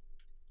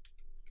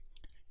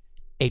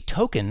 A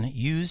token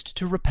used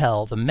to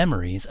repel the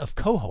memories of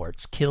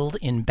cohorts killed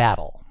in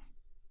battle.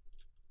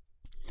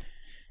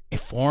 A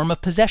form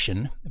of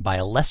possession by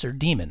a lesser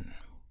demon.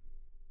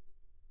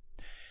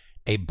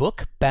 A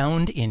book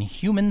bound in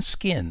human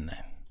skin.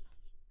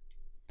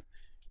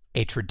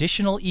 A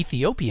traditional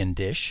Ethiopian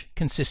dish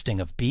consisting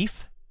of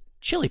beef,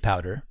 chili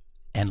powder,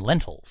 and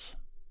lentils.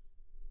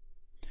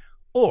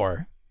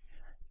 Or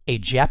a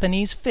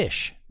Japanese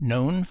fish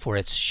known for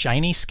its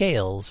shiny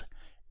scales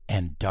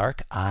and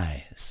dark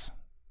eyes.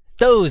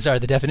 Those are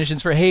the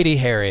definitions for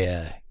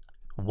Hadyharia.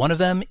 One of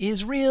them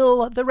is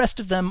real, the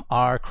rest of them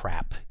are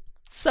crap.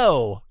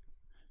 So,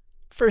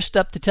 first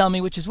up to tell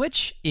me which is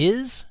which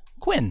is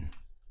Quinn.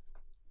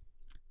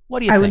 What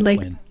do you think,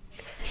 Quinn?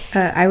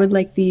 I would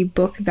like the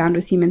book bound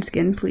with human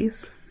skin,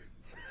 please.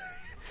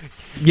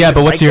 Yeah,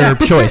 but what's your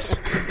choice?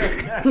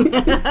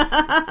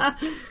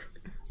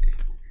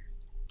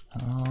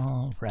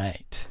 All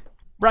right.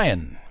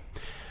 Brian.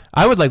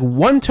 I would like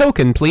 1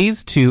 token,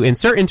 please, to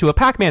insert into a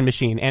Pac-Man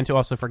machine and to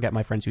also forget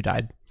my friends who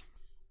died.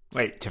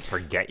 Wait, to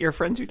forget your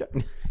friends who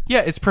died?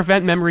 Yeah, it's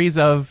prevent memories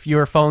of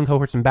your fallen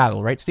cohorts in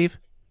battle, right, Steve?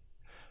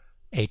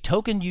 A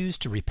token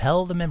used to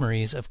repel the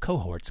memories of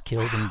cohorts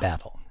killed in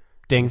battle.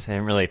 Ding. I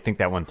didn't really think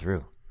that one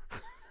through.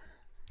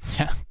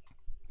 Yeah.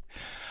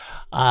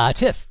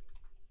 Tiff.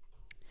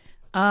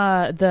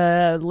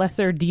 The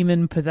lesser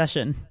demon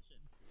possession.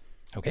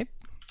 Okay.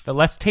 The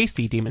less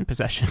tasty demon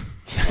possession.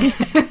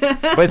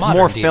 But it's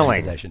more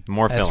filling.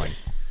 More That's filling.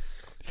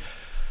 Right.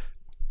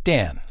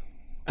 Dan.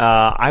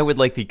 I would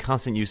like the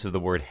constant use of the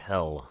word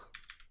hell.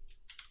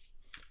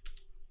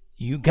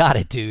 You got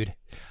it, dude.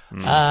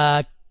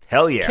 Hell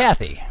yeah.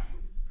 Kathy.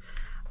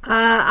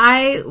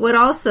 I would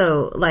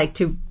also like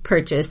to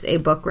purchase a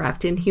book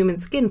wrapped in human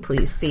skin,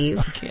 please, Steve.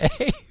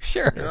 Okay,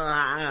 sure.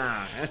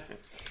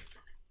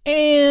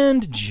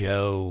 And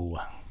Joe.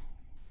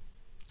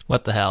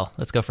 What the hell?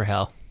 Let's go for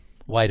hell.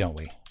 Why don't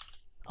we?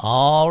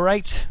 All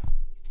right.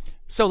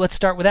 So let's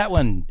start with that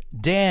one.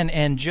 Dan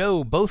and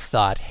Joe both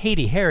thought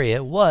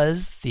Hadyharia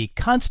was the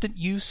constant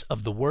use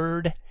of the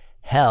word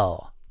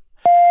hell.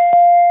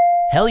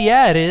 Hell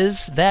yeah, it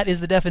is. That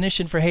is the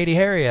definition for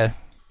Hadyharia.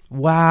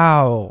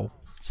 Wow.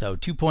 So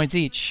 2 points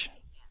each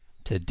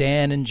to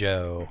Dan and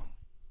Joe.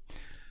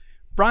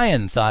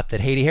 Brian thought that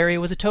Hadyharia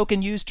was a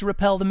token used to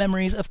repel the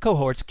memories of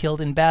cohorts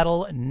killed in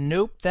battle.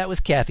 Nope, that was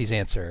Kathy's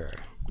answer.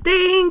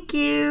 Thank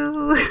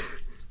you.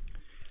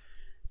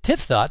 Tiff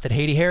thought that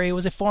Haiti Harry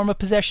was a form of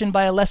possession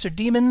by a lesser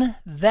demon.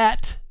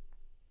 That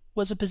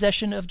was a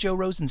possession of Joe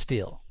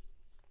Rosensteel.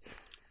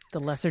 The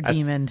lesser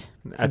demon.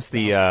 That's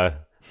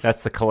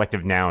the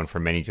collective noun for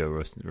many Joe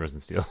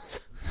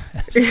Rosensteels.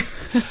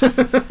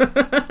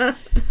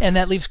 And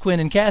that leaves Quinn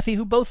and Kathy,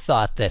 who both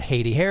thought that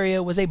Haiti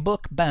Harriet was a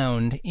book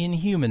bound in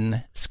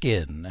human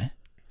skin.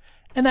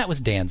 And that was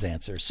Dan's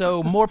answer.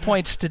 So more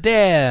points to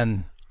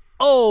Dan.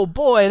 Oh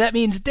boy, that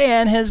means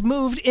Dan has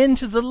moved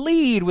into the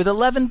lead with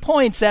 11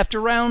 points after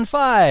round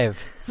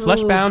 5.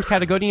 Fleshbound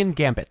Caledonian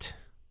Gambit.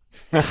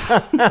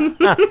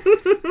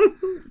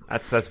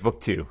 That's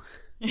book 2.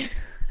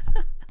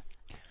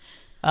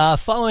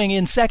 Following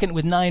in second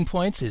with 9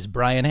 points is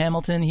Brian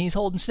Hamilton. He's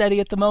holding steady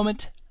at the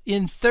moment.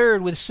 In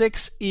third with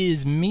 6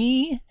 is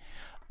me.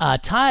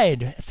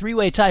 Tied,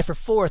 3-way tie for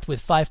fourth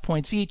with 5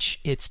 points each.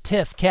 It's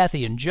Tiff,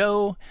 Kathy, and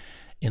Joe.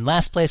 In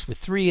last place with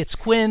 3, it's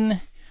Quinn.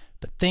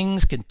 But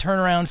things can turn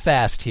around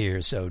fast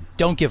here, so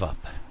don't give up.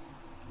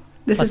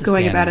 This is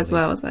going about as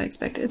well as I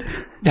expected.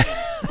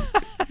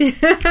 Is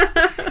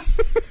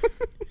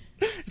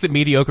it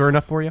mediocre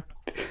enough for you?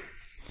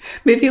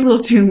 Maybe a little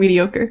too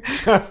mediocre.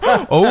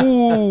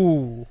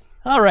 Oh!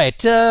 All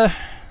right.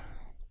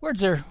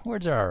 Words are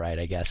all right,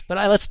 I guess. But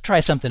let's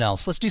try something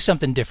else. Let's do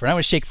something different. I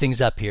want to shake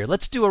things up here.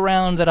 Let's do a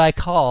round that I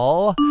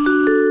call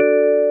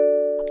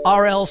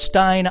R.L.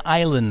 Stein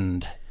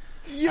Island.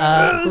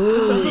 Yes!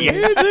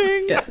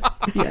 Yes.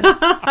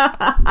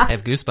 I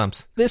have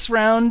goosebumps. This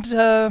round,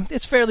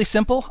 it's fairly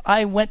simple.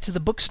 I went to the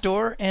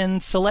bookstore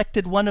and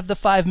selected one of the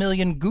 5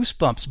 million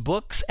Goosebumps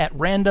books at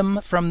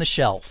random from the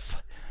shelf.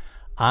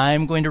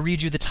 I'm going to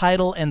read you the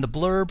title and the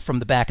blurb from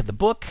the back of the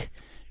book.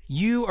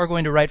 You are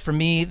going to write for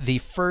me the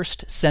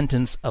first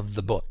sentence of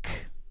the book.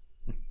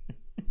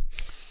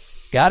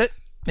 Got it?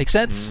 Make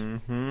sense?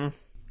 Mm-hmm.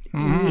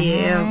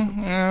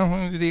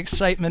 Yeah. The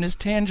excitement is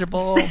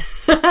tangible.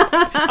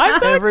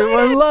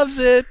 Everyone loves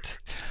it.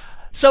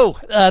 So,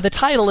 the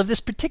title of this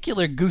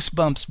particular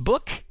Goosebumps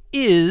book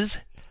is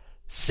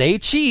Say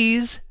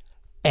Cheese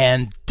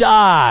and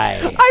Die.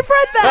 I've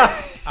read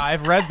that.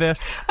 I've read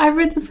this. I've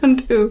read this one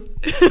too.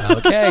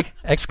 Okay.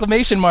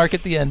 Exclamation mark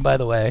at the end, by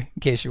the way,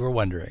 in case you were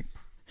wondering.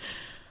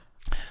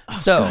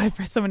 So, God, I've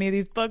read so many of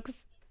these books.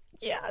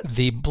 Yes.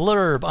 The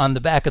blurb on the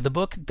back of the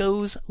book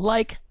goes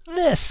like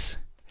this.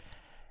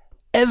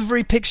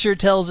 Every picture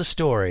tells a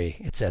story,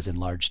 it says in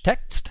large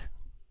text.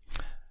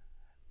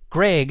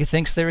 Greg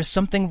thinks there is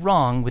something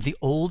wrong with the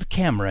old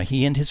camera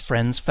he and his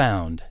friends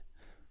found.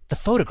 The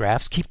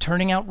photographs keep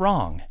turning out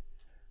wrong.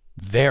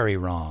 Very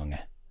wrong.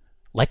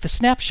 Like the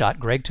snapshot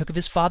Greg took of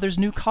his father's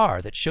new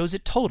car that shows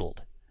it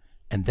totaled.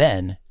 And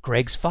then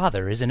Greg's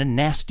father is in a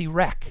nasty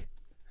wreck.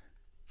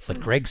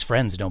 But Greg's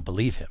friends don't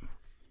believe him.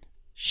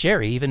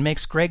 Sherry even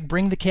makes Greg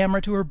bring the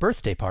camera to her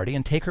birthday party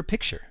and take her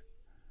picture.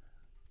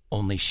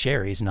 Only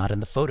Sherry's not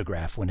in the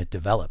photograph when it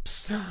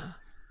develops.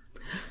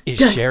 Is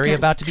Sherry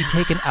about to be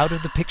taken out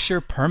of the picture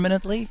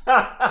permanently?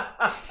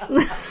 Oh,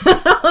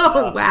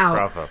 wow.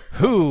 Bravo.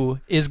 Who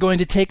is going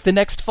to take the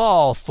next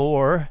fall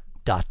for ...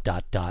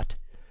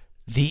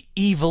 the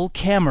evil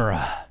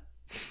camera?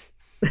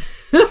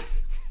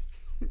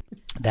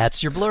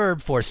 That's your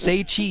blurb for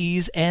Say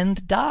Cheese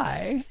and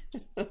Die.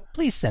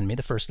 Please send me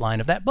the first line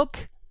of that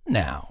book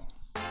now.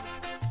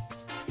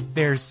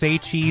 There's Say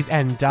Cheese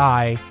and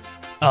Die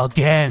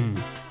again.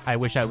 I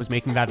wish I was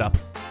making that up.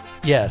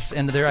 Yes,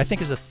 and there I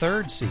think is a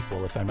third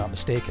sequel, if I'm not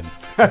mistaken.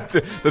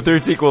 The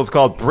third sequel is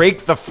called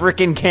Break the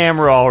Frickin'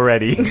 Camera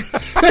Already.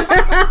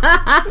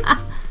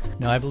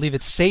 No, I believe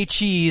it's Say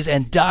Cheese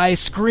and Die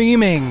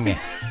Screaming.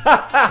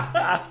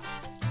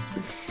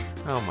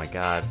 Oh my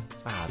god.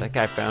 Wow, that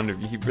guy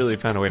he really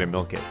found a way to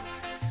milk it.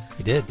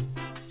 He did.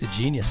 He's a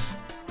genius.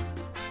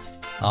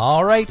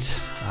 All right.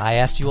 I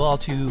asked you all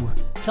to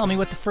tell me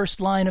what the first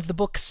line of the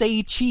book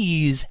Say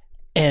Cheese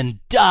and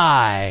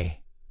Die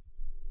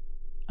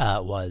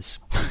was.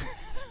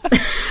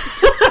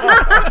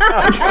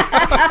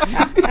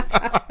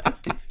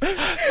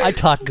 I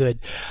talk good.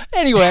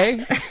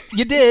 Anyway,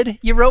 you did.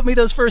 You wrote me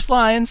those first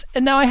lines,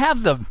 and now I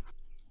have them.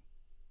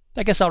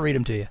 I guess I'll read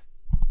them to you.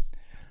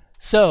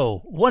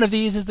 So, one of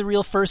these is the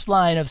real first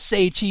line of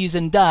Say Cheese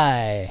and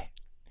Die.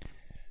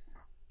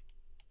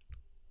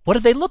 What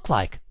did they look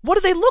like? What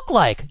did they look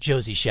like?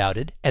 Josie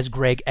shouted as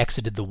Greg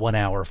exited the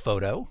 1-hour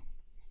photo.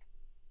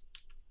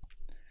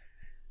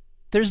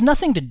 There's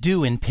nothing to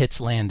do in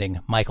Pitt's Landing,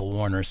 Michael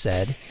Warner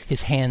said,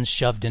 his hands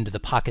shoved into the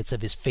pockets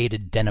of his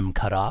faded denim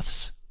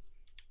cutoffs.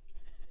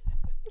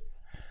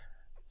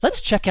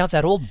 Let's check out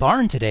that old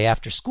barn today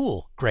after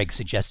school, Greg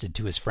suggested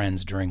to his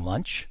friends during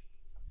lunch.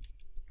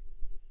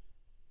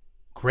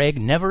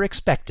 Greg never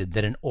expected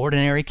that an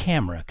ordinary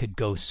camera could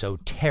go so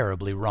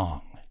terribly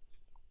wrong.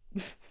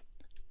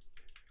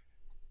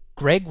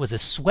 Greg was a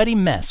sweaty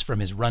mess from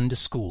his run to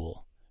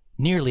school,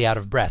 nearly out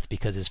of breath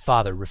because his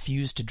father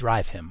refused to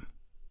drive him.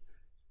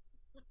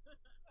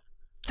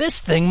 This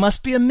thing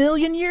must be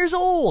 1,000,000 years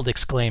old,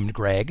 exclaimed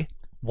Greg,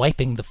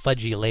 wiping the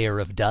fudgy layer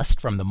of dust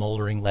from the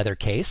moldering leather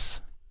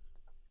case.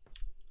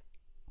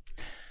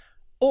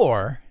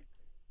 Or,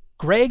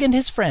 Greg and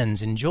his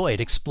friends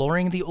enjoyed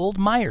exploring the old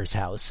Myers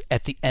house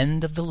at the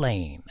end of the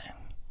lane.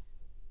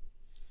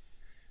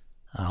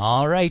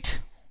 All right.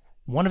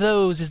 One of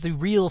those is the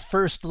real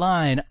first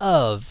line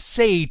of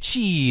Say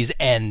Cheese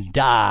and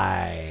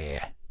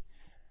Die.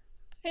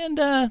 And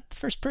the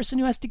first person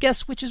who has to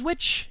guess which is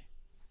which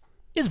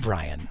is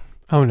Brian.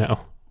 Oh, no.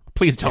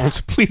 Please don't.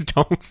 Yeah. Please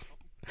don't.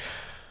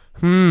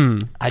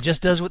 I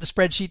just does what the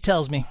spreadsheet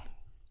tells me.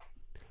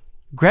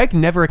 Greg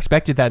never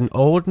expected that an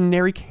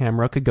ordinary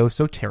camera could go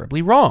so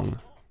terribly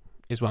wrong,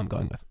 is what I'm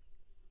going with.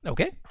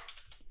 Okay.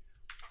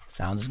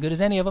 Sounds as good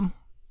as any of them.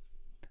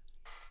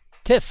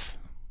 Tiff.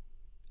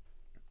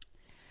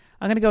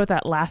 I'm going to go with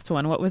that last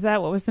one. What was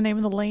that? What was the name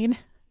of the lane?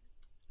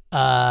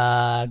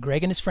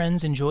 Greg and his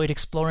friends enjoyed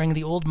exploring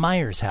the old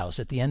Myers house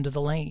at the end of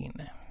the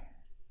lane.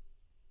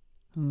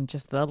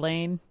 Just the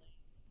lane?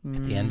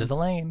 At the end of the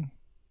lane.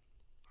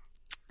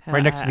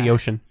 Right next to the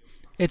ocean.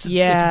 It's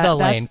the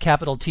lane,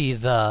 capital T,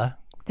 the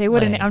They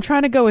wouldn't. lane. I'm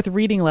trying to go with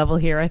reading level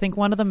here. I think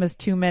one of them is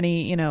too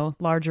many,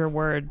 larger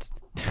words.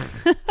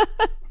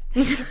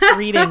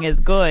 Reading is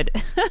good.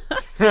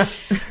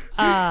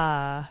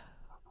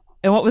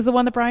 And what was the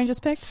one that Brian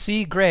just picked?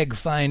 See Greg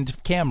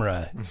find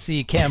camera.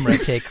 See camera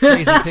take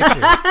crazy pictures.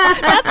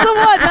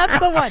 That's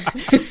the one.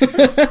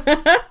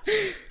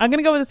 I'm going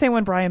to go with the same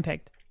one Brian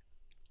picked.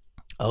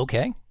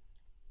 Okay.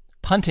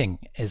 Punting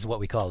is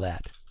what we call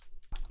that.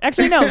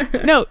 Actually,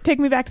 no. Take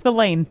me back to the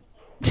lane.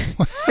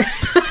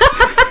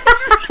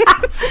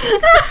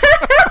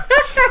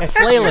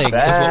 Flailing is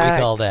what we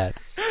call that.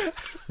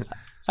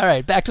 All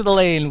right, back to the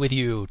lane with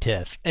you,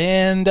 Tiff.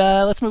 And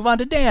let's move on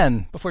to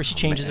Dan before she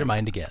changes her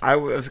mind again. I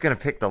was going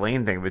to pick the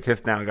lane thing, but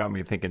Tiff's now got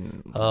me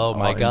thinking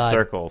my God. in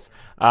circles.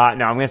 No, I'm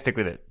going to stick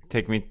with it.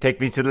 Take me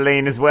to the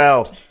lane as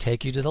well.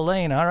 Take you to the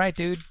lane. All right,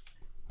 dude.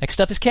 Next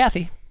up is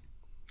Kathy.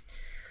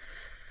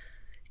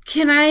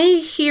 Can I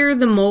hear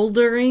the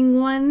moldering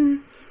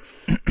one?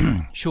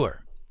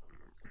 Sure.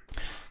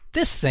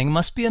 This thing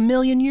must be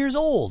 1,000,000 years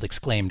old,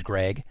 exclaimed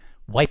Greg,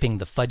 wiping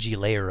the fudgy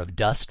layer of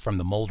dust from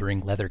the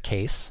moldering leather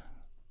case.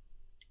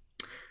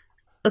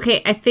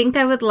 Okay, I think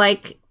I would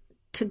like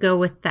to go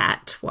with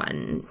that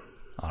one.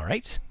 All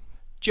right.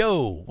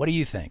 Joe, what do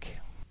you think?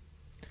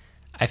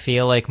 I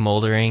feel like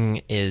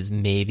moldering is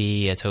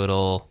maybe a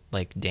total,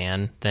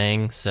 Dan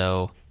thing,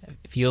 so it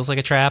feels like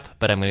a trap,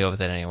 but I'm going to go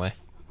with it anyway.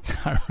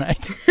 All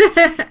right.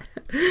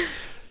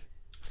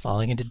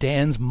 Falling into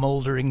Dan's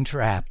moldering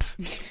trap.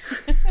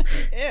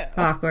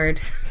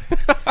 Awkward.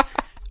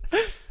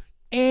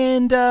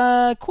 And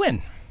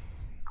Quinn.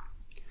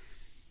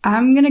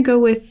 I'm going to go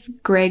with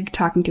Greg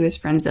talking to his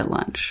friends at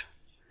lunch.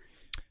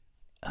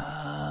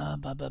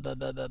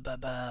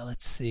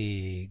 Let's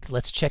see.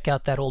 Let's check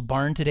out that old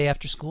barn today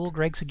after school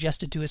Greg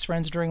suggested to his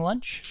friends during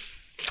lunch.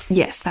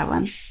 Yes, that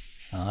one.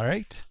 All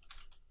right.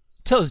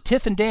 So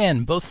Tiff and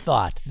Dan both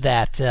thought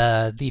that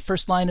the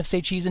first line of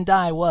Say Cheese and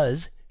Die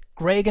was,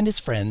 Greg and his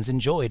friends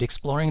enjoyed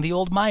exploring the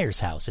old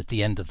Myers house at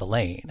the end of the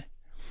lane.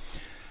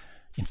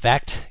 In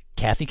fact,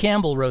 Kathy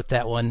Campbell wrote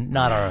that one,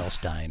 not R.L.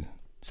 Stein.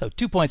 So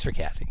 2 points for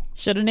Kathy.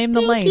 Should have named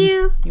the lane.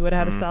 You. You would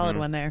have had a solid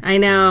one there. I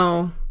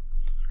know.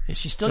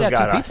 She still got two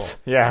us.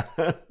 people. Yeah.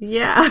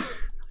 Yeah.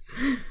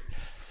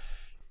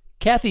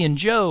 Kathy and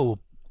Joe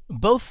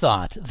both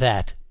thought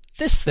that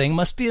this thing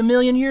must be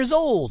 1,000,000 years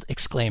old,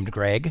 exclaimed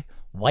Greg,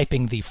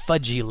 wiping the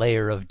fudgy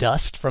layer of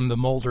dust from the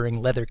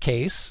moldering leather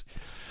case.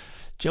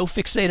 Joe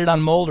fixated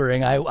on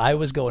moldering. I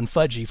was going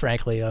fudgy,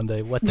 frankly, on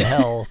the what the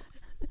hell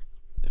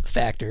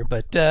factor.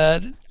 But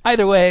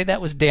either way, that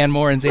was Dan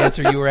Morin's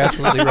answer. You were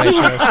absolutely right,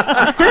 Joe.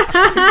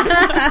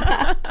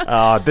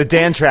 The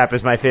Dan Trap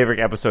is my favorite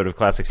episode of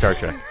classic Star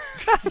Trek.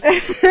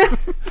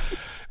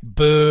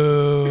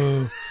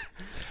 Boo.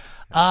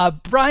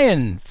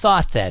 Brian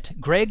thought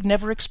that Greg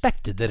never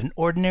expected that an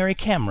ordinary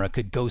camera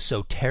could go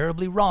so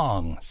terribly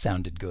wrong.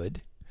 Sounded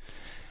good.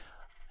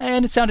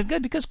 And it sounded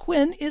good because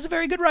Quinn is a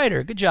very good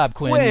writer. Good job,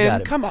 Quinn. You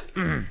got it. Come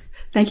on.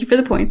 Thank you for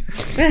the points.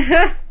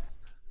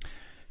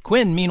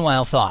 Quinn,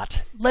 meanwhile,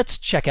 thought, let's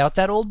check out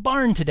that old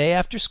barn today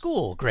after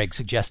school, Greg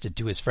suggested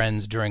to his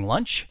friends during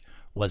lunch,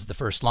 was the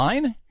first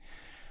line.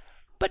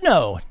 But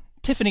no,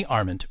 Tiffany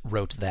Arment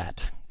wrote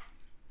that.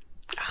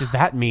 Does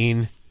that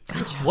mean...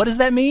 What does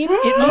that mean?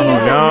 It means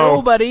that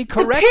nobody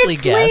correctly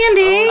guessed.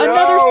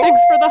 Another 6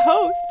 for the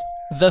host.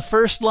 The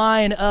first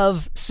line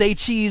of Say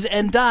Cheese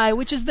and Die,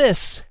 which is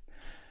this.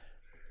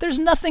 There's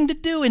nothing to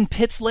do in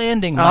Pitt's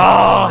Landing, my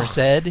father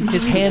said,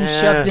 his hands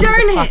shoved into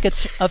the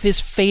pockets of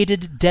his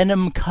faded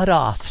denim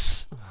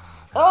cutoffs.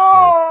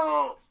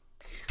 Oh!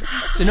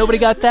 So nobody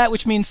got that,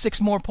 which means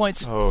 6 more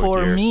points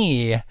for dear.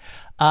 me.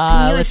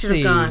 Let's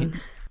see.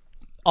 Gone.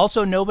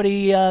 Also,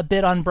 nobody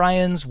bid on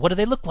Brian's What Do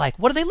They Look Like?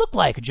 What do they look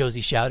like?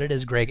 Josie shouted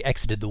as Greg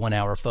exited the 1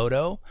 hour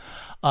photo.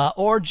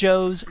 Or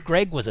Joe's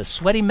Greg was a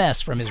sweaty mess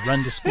from his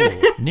run to school,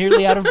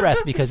 nearly out of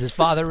breath because his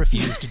father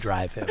refused to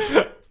drive him.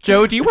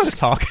 Joe, do you want to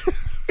talk?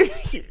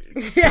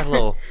 It's got a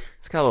little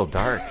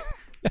dark.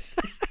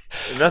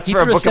 That's He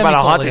for a threw book about a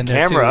semicolon haunted in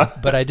there, camera. too,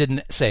 but I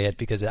didn't say it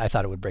because I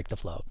thought it would break the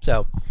flow.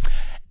 So,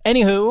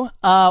 Anywho,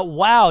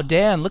 wow,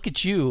 Dan, look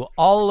at you,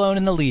 all alone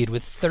in the lead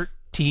with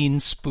 13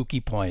 spooky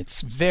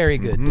points. Very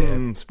good,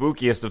 Dan.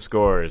 Spookiest of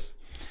scores.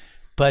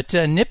 But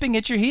nipping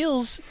at your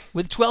heels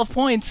with 12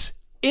 points,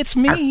 it's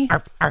me.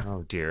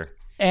 Oh, dear.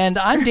 And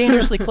I'm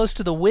dangerously close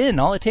to the win.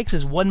 All it takes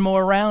is one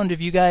more round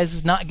of you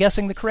guys not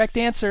guessing the correct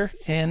answer,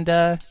 and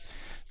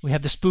we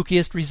have the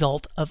spookiest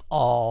result of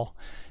all.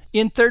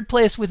 In third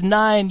place with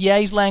 9, yeah,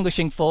 he's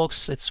languishing,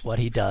 folks. It's what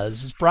he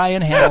does.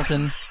 Brian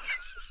Hamilton.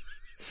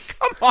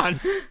 Come on.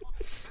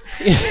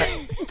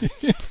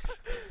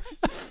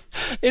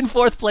 In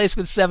fourth place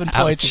with 7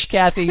 points is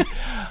Kathy. In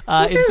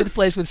fifth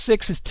place with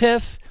 6 is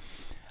Tiff.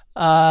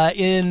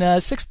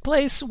 In sixth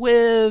place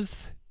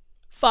with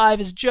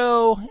 5 is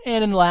Joe.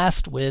 And in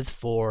last with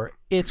 4,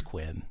 it's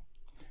Quinn.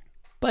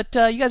 But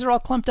you guys are all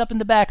clumped up in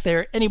the back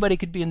there. Anybody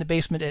could be in the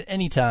basement at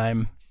any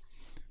time.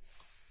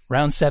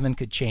 Round 7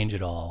 could change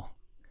it all.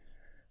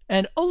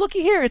 And, oh,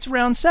 looky here, it's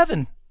round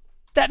 7.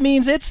 That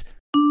means it's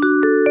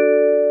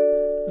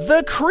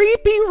the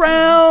creepy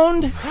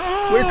round,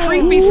 where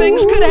creepy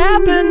things could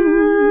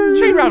happen.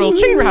 Chain rattle,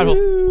 chain rattle.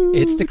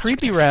 It's the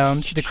creepy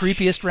round, the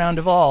creepiest round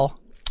of all.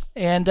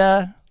 And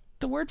the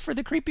word for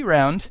the creepy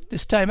round,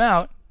 this time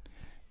out,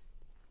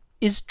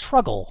 is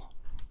truggle.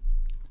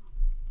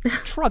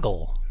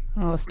 Truggle.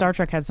 Oh, Star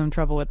Trek had some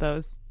trouble with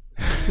those.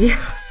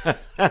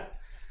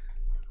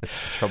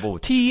 Trouble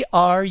with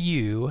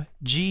Truggel.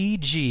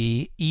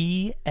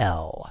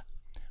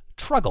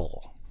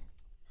 Truggle.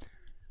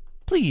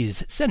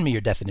 Please send me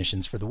your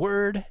definitions for the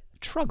word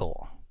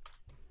truggle.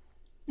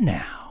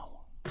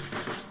 Now.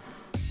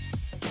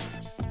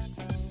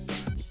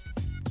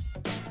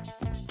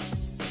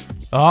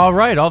 All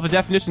right, all the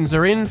definitions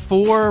are in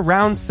for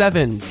round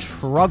 7.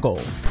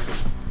 Truggle.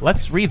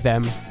 Let's read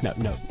them.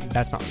 No,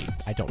 that's not me.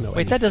 I don't know.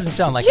 Wait, that doesn't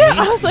sound like Yeah, me.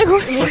 I was like, where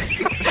was going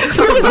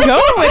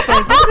with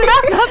this? This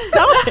is not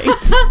stopping.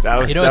 That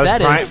was, You know what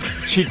that Brian.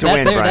 is? Cheat to That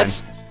win, there, Brian.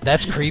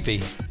 that's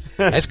creepy.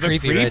 That's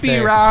creepy right Creepy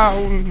there.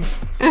 round.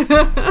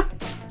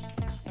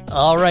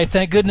 All right,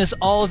 thank goodness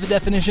all of the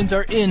definitions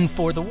are in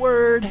for the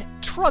word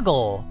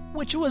truggle,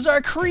 which was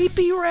our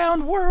creepy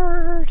round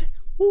word.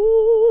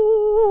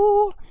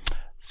 Ooh.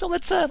 So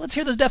let's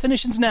hear those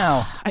definitions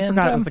now. I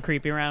forgot it was the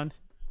creepy round.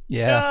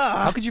 Yeah.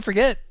 How could you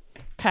forget?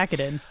 Pack it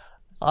in.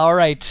 All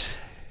right.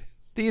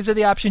 These are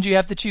the options you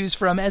have to choose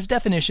from as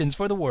definitions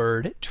for the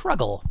word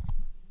truggle.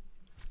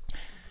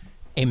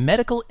 A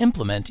medical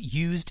implement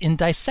used in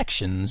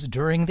dissections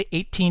during the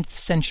 18th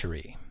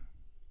century.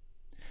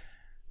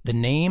 The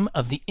name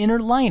of the inner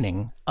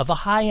lining of a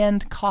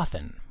high-end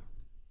coffin.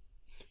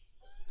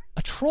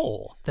 A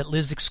troll that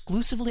lives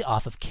exclusively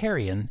off of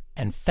carrion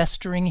and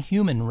festering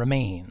human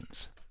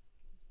remains.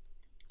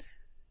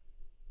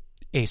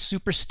 A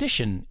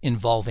superstition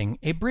involving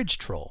a bridge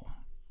troll.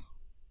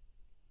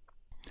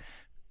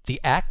 The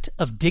act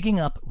of digging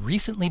up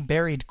recently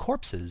buried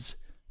corpses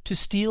to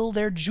steal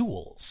their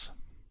jewels.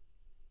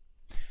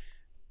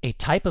 A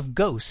type of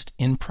ghost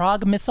in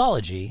Prague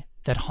mythology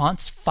that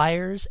haunts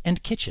fires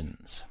and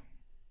kitchens.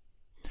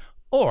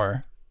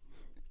 Or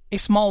a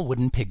small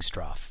wooden pig's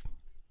trough.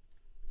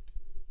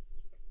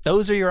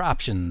 Those are your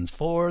options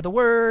for the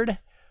word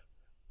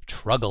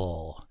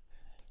truggle.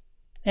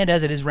 And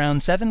as it is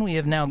round 7, we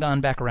have now gone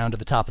back around to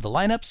the top of the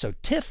lineup, so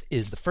Tiff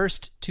is the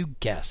first to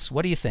guess.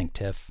 What do you think,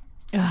 Tiff?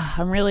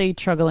 I'm really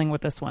struggling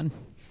with this one.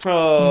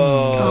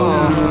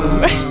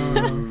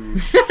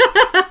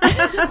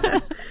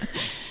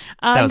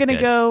 I'm going to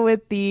go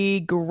with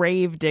the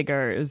grave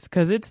diggers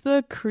because it's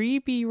the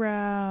creepy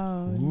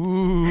round.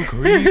 Ooh,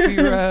 creepy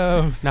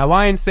round. Now,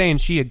 Ryan's saying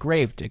she a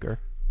grave digger.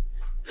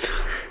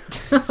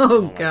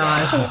 Oh,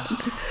 gosh.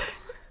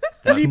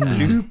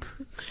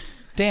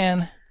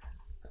 Dan.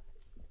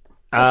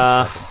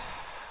 God.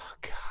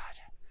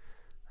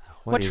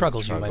 What is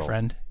truggles you, my truggle?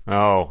 friend?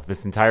 Oh,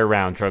 this entire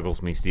round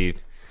truggles me,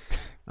 Steve.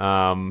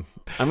 I'm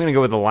going to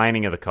go with the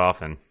lining of the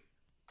coffin.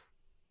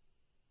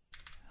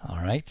 All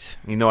right.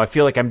 You know, I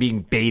feel like I'm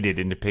being baited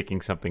into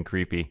picking something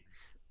creepy.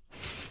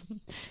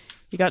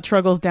 You got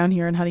truggles down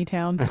here in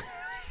Honeytown.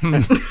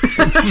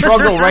 It's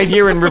Truggle right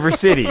here in River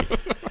City.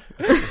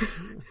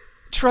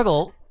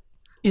 Truggle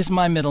is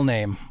my middle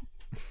name.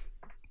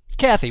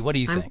 Kathy, what do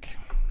you think?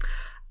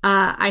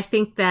 I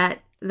think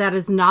that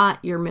is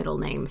not your middle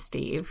name,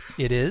 Steve.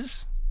 It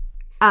is?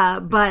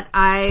 But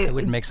I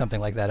wouldn't make something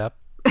like that up.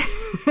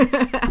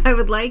 I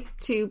would like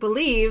to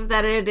believe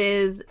that it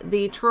is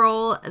the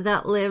troll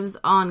that lives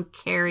on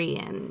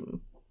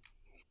carrion.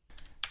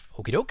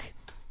 Okie doke.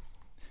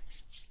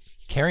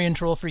 Carrion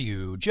troll for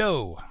you.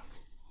 Joe.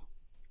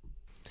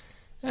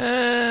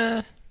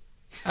 I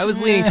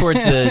was leaning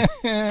towards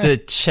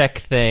the Czech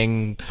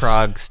thing,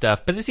 Prague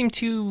stuff, but it seemed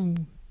too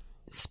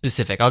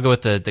specific. I'll go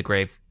with the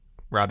grave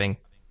robbing.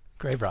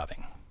 Grave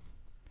robbing.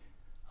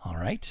 All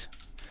right.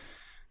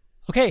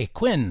 Okay,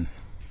 Quinn.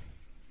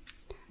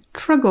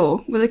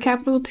 Truggle with a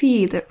capital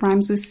T that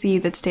rhymes with C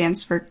that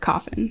stands for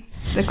coffin.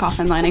 The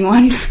coffin lining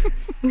one.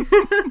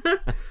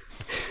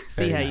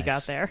 See how you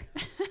got there.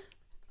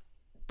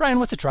 Brian,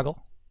 what's a truggle?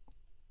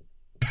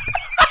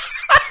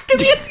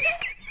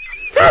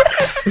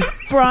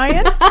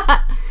 Brian.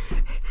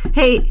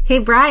 Hey,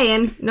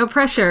 Brian, no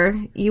pressure.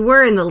 You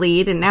were in the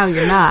lead, and now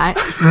you're not.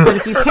 But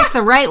if you pick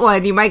the right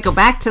one, you might go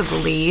back to the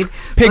lead.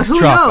 Pig's but who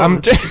trough. I'm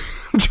knows?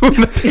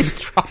 doing the pig's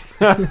trough.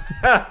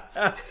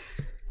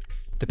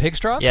 The pig's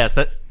trough? Yes,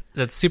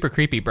 that's super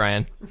creepy,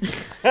 Brian.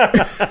 All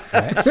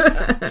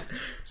right.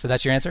 So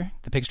that's your answer?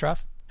 The pig's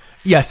trough?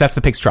 Yes, that's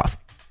the pig's trough.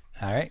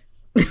 All right.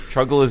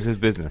 Struggle is his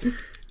business.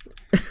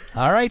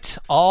 All right.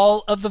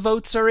 All of the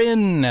votes are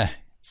in.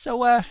 So,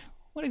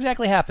 what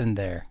exactly happened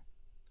there?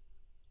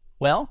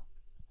 Well,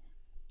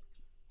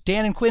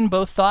 Dan and Quinn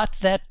both thought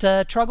that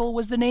Truggle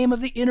was the name of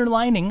the inner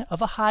lining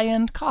of a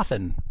high-end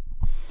coffin.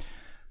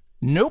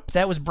 Nope,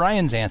 that was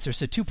Brian's answer,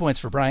 so 2 points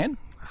for Brian.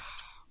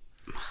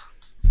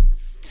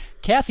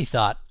 Kathy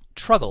thought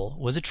Truggle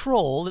was a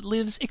troll that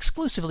lives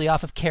exclusively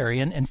off of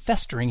carrion and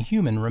festering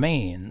human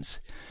remains.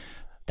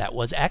 That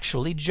was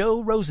actually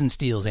Joe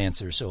Rosensteel's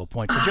answer, so a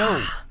point for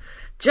Joe.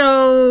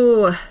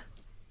 Joe!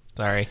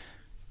 Sorry.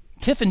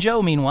 Tiff and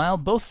Joe, meanwhile,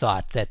 both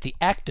thought that the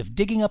act of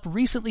digging up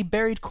recently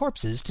buried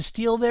corpses to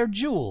steal their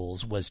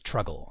jewels was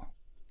Truggle.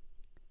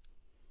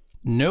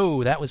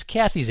 No, that was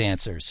Kathy's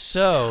answer,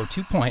 so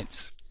 2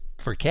 points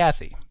for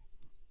Kathy.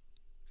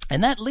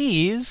 And that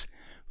leaves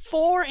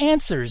 4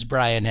 answers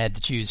Brian had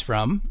to choose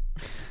from.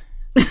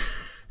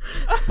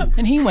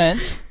 And he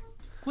went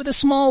with a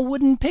small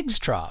wooden pig's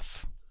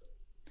trough.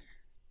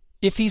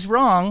 If he's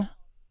wrong,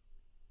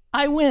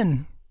 I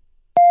win.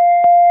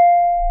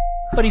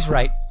 But he's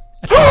right.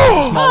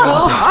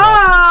 Oh!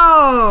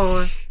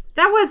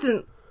 That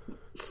wasn't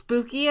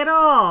spooky at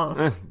all.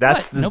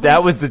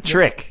 That was the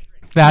trick.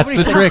 That's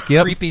the trick,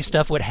 yep. Creepy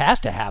stuff would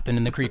has to happen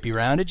in the creepy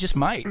round. It just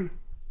might.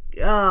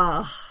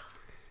 Ugh.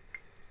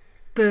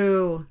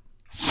 Boo.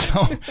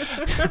 So,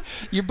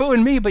 you're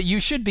booing me, but you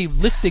should be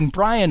lifting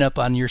Brian up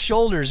on your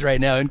shoulders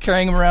right now and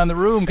carrying him around the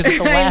room because at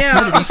the last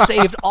minute he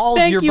saved all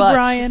of your butts.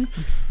 Brian.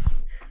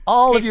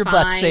 All of your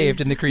butts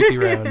saved in the creepy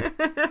round.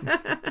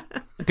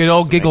 Good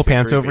old Giggle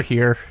Pants over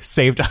here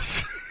saved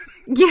us.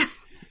 Yeah.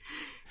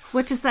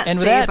 What does that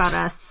say about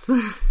us?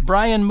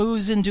 Brian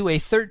moves into a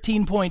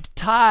 13-point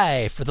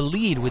tie for the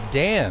lead with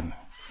Dan.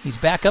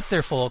 He's back up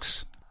there,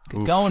 folks.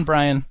 Good going,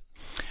 Brian.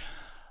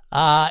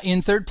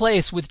 In third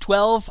place with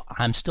 12,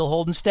 I'm still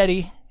holding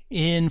steady.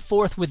 In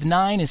fourth with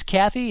 9 is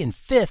Kathy. In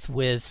fifth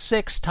with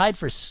 6, tied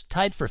for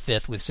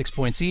fifth with 6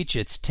 points each,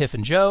 it's Tiff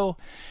and Joe.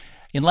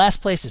 In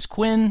last place is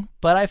Quinn,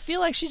 but I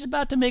feel like she's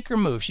about to make her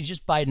move. She's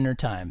just biding her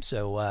time.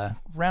 So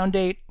round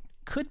 8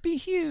 could be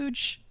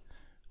huge.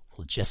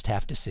 We'll just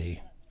have to see.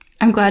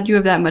 I'm glad you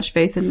have that much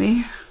faith in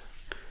me.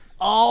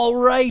 All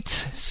right.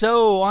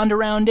 So on to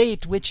round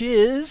 8, which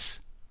is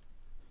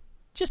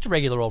just a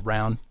regular old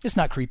round. It's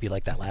not creepy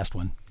like that last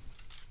one.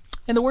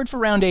 And the word for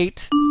round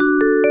 8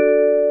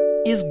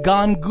 is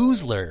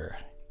Gongoozler.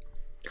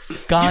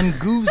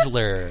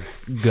 Gongoozler.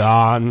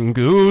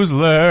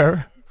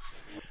 Gongoozler.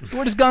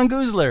 What is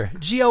Gongoozler?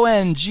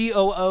 Gongoozler.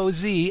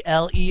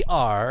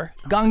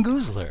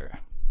 Gongoozler.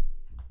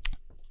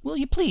 Will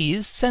you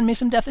please send me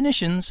some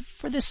definitions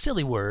for this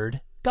silly word,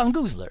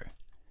 Gongoozler?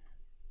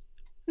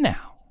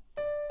 Now.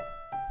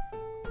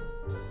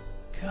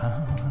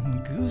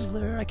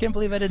 Gongoozler. I can't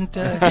believe I didn't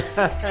start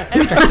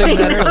saying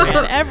that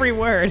earlier. Every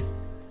word.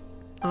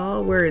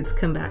 All words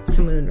come back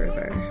to Moon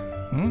River.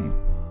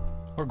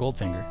 Or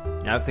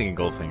Goldfinger. Yeah, I was thinking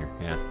Goldfinger,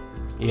 yeah.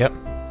 Yep.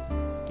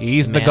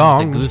 He's the Man,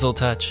 gong. The goozle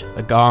touch.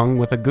 The gong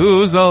with a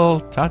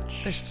goozle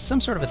touch. There's some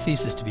sort of a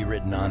thesis to be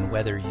written on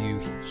whether you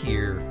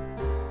hear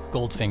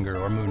Goldfinger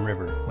or Moon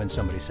River when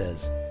somebody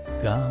says,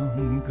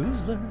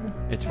 Gongoozler.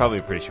 It's probably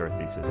a pretty short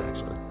thesis,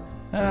 actually.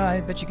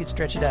 I bet you could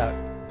stretch it out.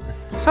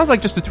 Sounds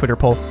like just a Twitter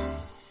poll.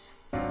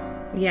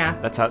 Yeah.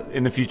 That's how,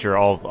 in the future,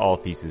 all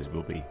theses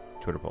will be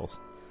Twitter polls.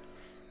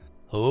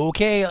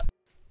 Okay,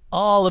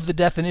 all of the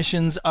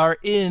definitions are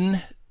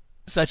in,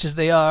 such as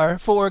they are,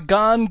 for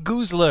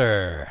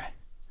Gongoozler.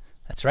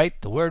 That's right,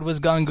 the word was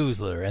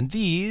Gongoozler, and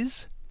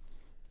these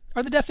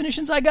are the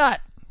definitions I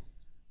got.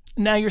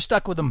 Now you're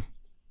stuck with them.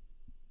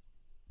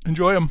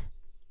 Enjoy them.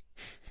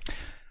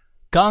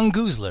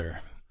 Gongoozler,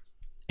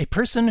 a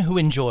person who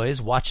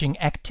enjoys watching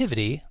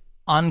activity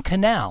on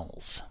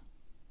canals.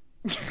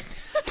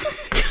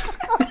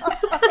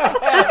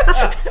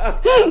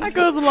 That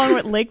goes along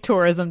with lake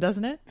tourism,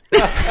 doesn't it? The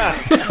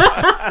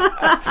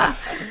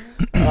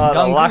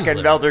Lock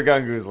and Belter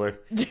Gongoozler.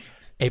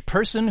 A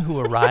person who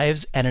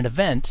arrives at an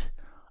event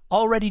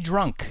already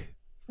drunk.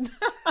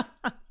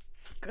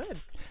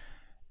 Good.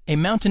 A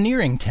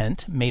mountaineering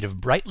tent made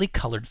of brightly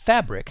colored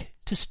fabric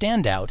to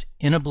stand out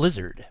in a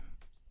blizzard.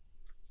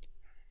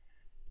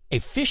 A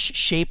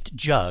fish-shaped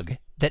jug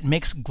that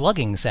makes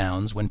glugging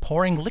sounds when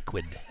pouring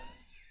liquid.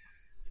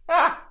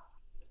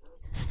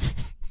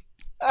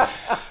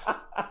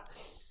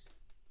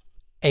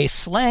 A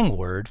slang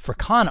word for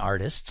con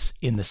artists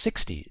in the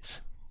 60s.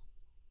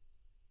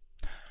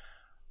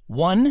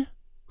 One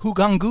who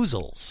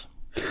gongoozles.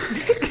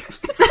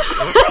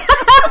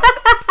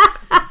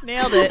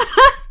 Nailed it.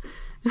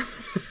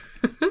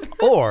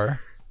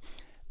 Or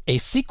a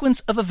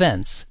sequence of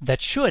events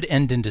that should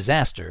end in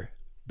disaster,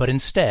 but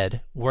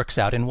instead works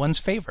out in one's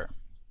favor.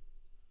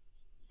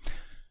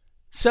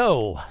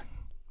 So,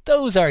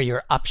 those are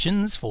your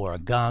options for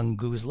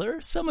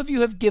Gongoozler. Some of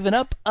you have given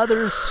up,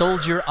 others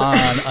soldier on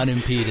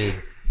unimpeded.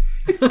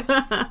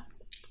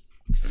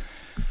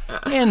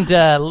 And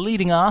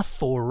leading off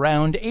for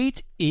round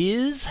 8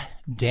 is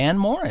Dan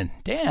Morin.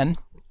 Dan.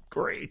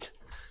 Great.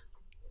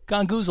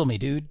 Gongoozle me,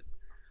 dude.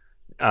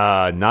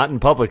 Not in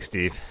public,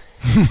 Steve.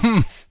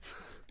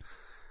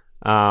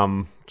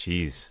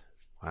 Jeez.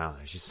 Wow,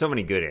 there's just so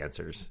many good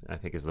answers, I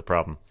think is the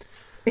problem.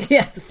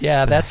 Yes.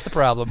 Yeah, that's the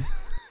problem.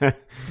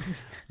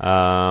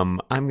 I'm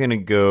gonna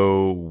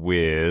go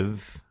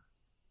with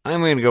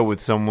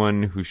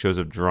someone who shows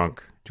up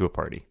drunk to a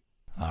party.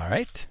 All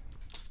right.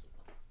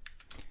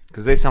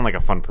 Because they sound like a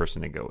fun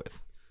person to go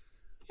with.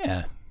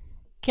 Yeah.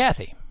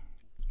 Kathy.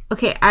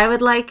 Okay, I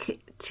would like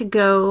to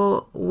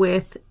go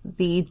with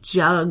the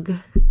jug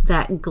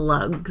that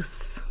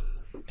glugs.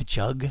 A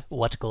jug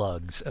what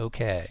glugs.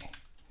 Okay.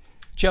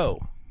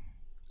 Joe.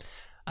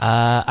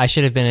 I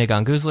should have been a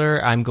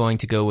Gongoozler. I'm going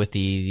to go with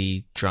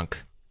the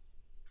drunk.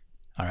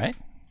 All right.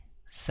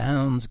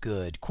 Sounds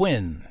good.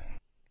 Quinn.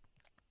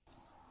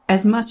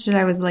 As much as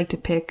I would like to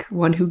pick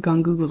one who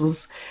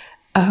Gongoogles,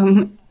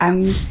 I'm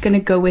gonna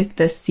go with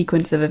the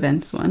sequence of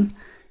events one.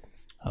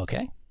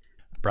 Okay.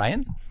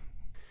 Brian?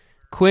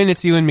 Quinn,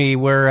 it's you and me.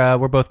 We're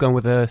both going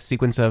with a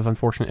sequence of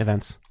unfortunate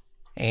events.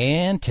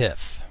 And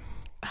Tiff.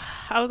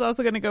 I was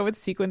also going to go with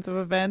sequence of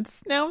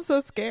events. Now I'm so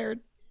scared.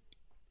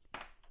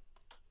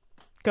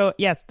 Go.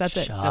 Yes, that's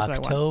it. That's what I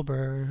want.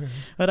 Shocktober.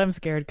 But I'm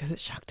scared because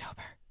it's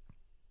Shocktober.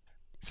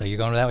 So you're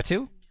going with that one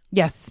too?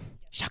 Yes.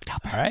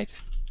 Shocktober. All right.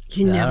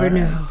 You never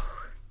know.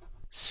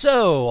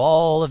 So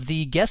all of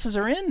the guesses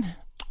are in.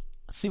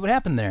 Let's see what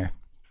happened there.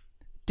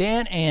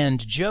 Dan and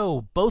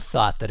Joe both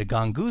thought that a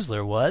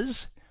Gongoozler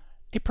was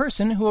a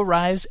person who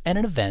arrives at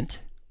an event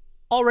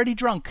already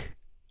drunk.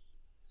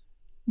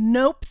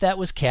 Nope, that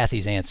was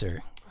Kathy's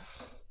answer.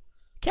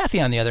 Kathy,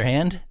 on the other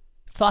hand,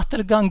 thought that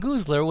a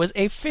Gongoozler was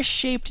a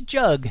fish-shaped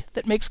jug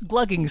that makes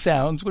glugging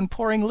sounds when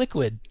pouring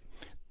liquid.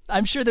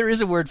 I'm sure there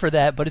is a word for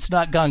that, but it's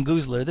not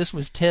Gongoozler. This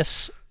was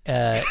Tiff's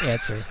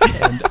answer.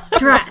 And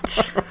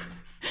Drat.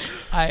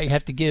 I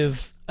have to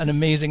give an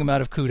amazing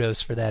amount of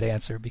kudos for that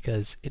answer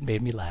because it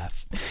made me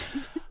laugh.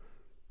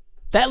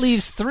 That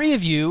leaves 3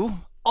 of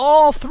you,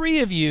 all 3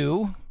 of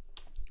you,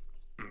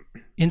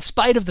 in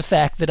spite of the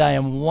fact that I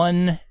am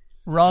 1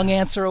 wrong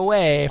answer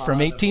away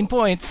from 18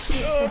 points.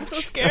 Oh, I'm so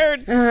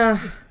scared.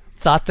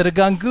 Thought that a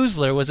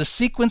Gongoozler was a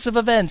sequence of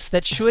events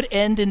that should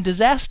end in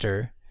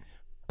disaster,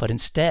 but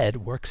instead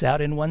works out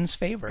in one's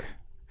favor.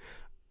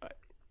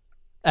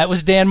 That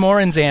was Dan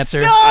Morin's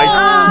answer. No!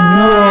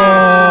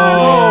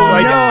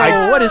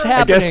 What is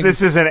happening? I guess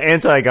this is an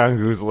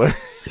anti-Gongoozler.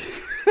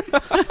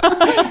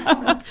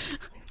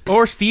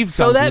 Or Steve's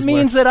So that Gongoozler.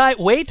 means that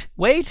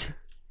wait.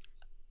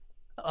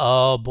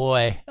 Oh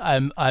boy,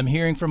 I'm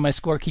hearing from my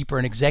scorekeeper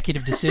an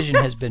executive decision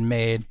has been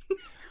made.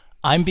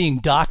 I'm being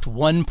docked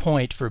 1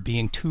 point for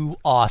being too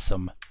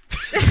awesome.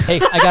 Hey,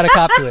 I gotta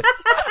cop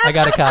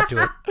to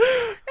it.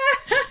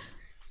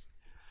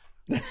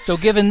 So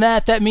given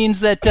that means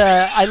that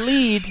I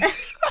lead,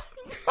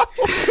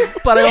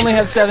 but I only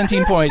have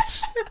 17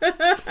 points.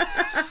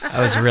 I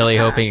was really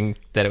hoping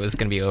that it was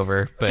going to be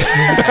over, but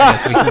I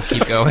guess we can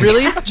keep going.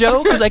 Really,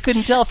 Joe? Because I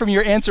couldn't tell from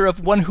your answer of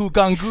one who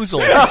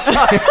Gongoozled.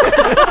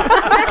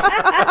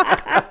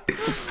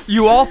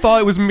 You all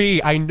thought it was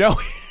me. I know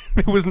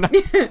it was not.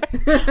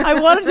 I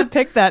wanted to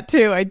pick that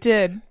too. I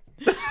did.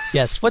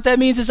 Yes, what that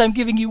means is I'm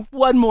giving you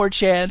one more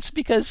chance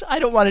because I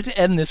don't want it to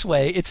end this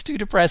way. It's too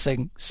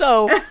depressing.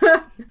 So,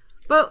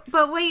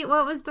 But wait,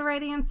 what was the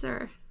right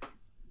answer?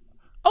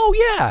 oh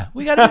yeah,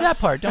 we got to do that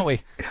part, don't we?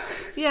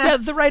 Yeah. Yeah,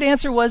 the right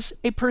answer was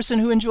a person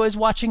who enjoys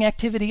watching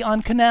activity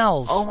on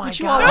canals. Oh my which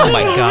you God. all- Oh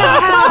my God.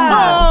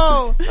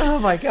 Oh, Oh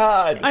my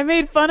God. I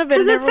made fun of it.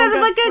 Because and it sounded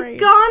everyone like got a afraid.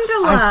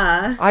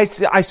 gondola.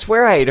 I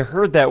swear I had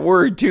heard that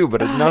word too, but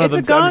none of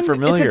them sounded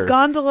familiar. It's a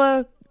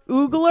gondola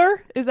oogler?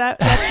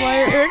 That's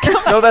why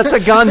you're No, that's a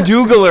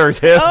Gondoogler,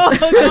 Tim.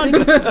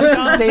 This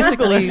is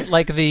basically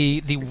like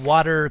the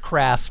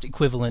watercraft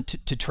equivalent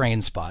to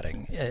train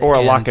spotting. Or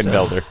a And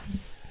Lockenvelder.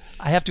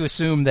 I have to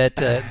assume that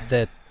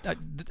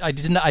I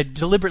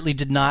deliberately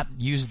did not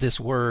use this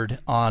word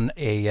on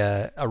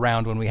a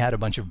round when we had a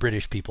bunch of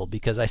British people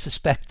because I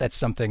suspect that's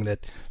something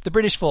that the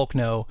British folk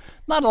know.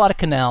 Not a lot of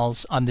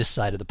canals on this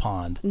side of the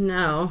pond.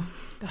 No.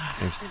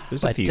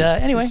 There's a But few.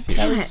 anyway,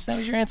 that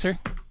was your answer.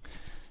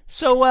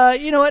 So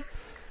you know what?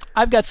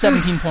 I've got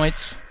 17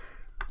 points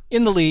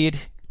in the lead.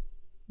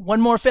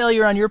 One more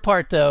failure on your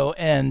part, though,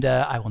 and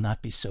I will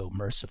not be so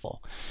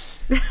merciful.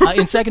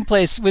 In second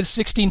place with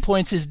 16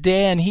 points is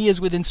Dan. He is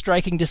within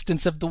striking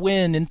distance of the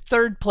win. In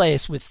third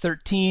place with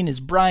 13 is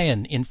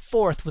Brian. In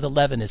fourth with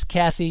 11 is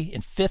Kathy. In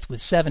fifth with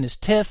 7 is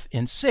Tiff.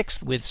 In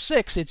sixth with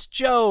 6 it's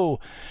Joe.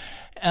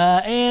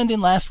 And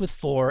in last with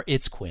 4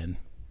 it's Quinn.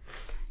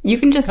 You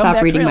can just Come stop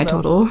back reading trail, my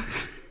though. total.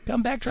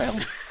 Come back, trail.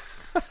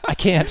 I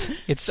can't.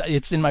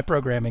 It's in my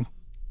programming.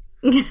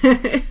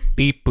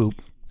 Beep boop.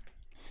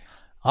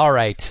 All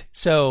right,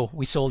 so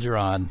we soldier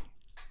on.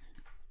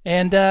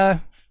 And,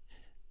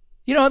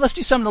 let's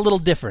do something a little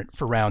different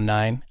for round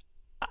 9.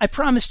 I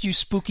promised you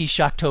spooky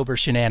Shocktober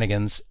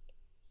shenanigans.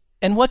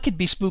 And what could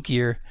be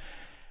spookier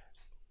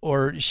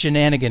or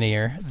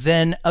shenaniganier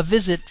than a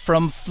visit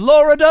from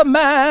Florida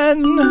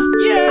Man?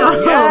 Yay!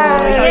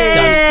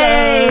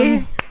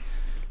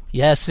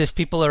 Yes, if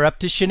people are up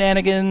to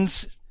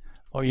shenanigans,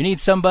 or you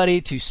need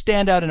somebody to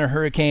stand out in a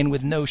hurricane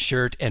with no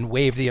shirt and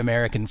wave the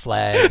American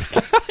flag,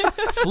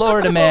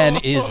 Florida Man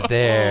is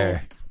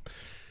there.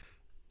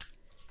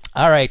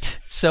 All right,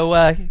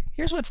 so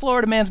here's what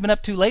Florida Man's been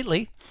up to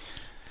lately.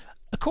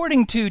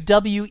 According to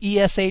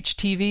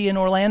WESH-TV in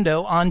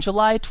Orlando, on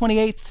July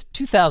 28th,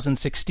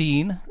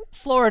 2016,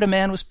 Florida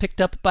Man was picked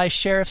up by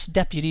sheriff's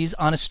deputies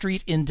on a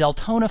street in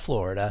Deltona,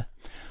 Florida,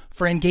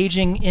 for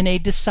engaging in a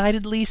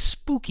decidedly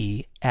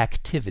spooky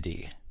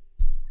activity.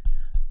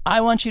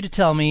 I want you to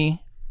tell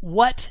me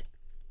what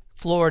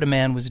Florida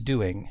Man was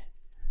doing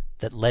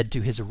that led to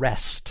his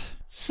arrest.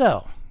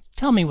 So,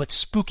 tell me what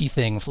spooky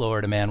thing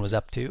Florida Man was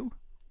up to.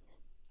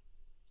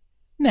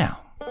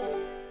 Now.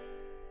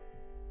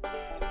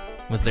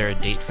 Was there a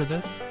date for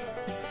this?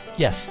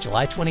 Yes,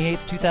 July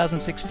 28th,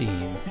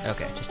 2016.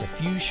 Okay. Just a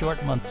few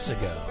short months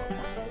ago.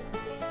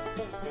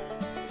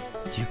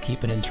 Do you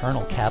keep an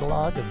internal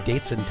catalog of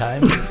dates and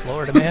times that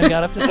Florida Man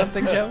got up to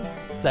something, Joe?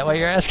 Is that why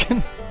you're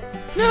asking?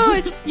 No,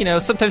 I just,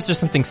 sometimes there's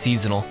something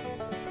seasonal.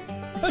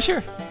 Oh,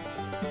 sure.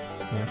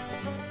 Yeah.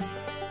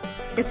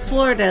 It's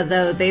Florida,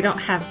 though. They don't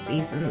have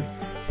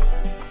seasons.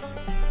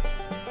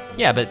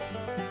 Yeah, but,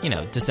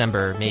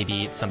 December,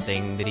 maybe it's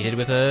something that he did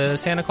with a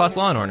Santa Claus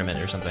lawn ornament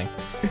or something.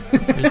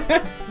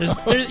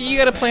 You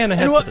got to plan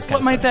ahead for this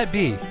kind of stuff. What might that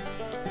be?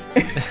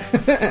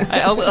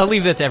 I'll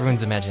leave that to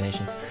everyone's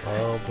imagination.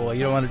 Oh, boy,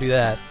 you don't want to do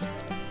that.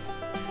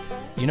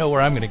 You know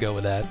where I'm going to go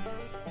with that.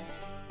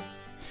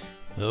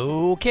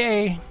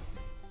 Okay.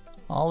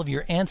 All of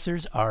your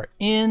answers are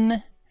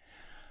in.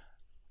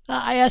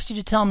 I asked you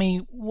to tell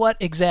me what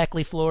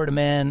exactly Florida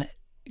Man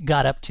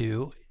got up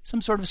to,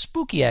 some sort of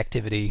spooky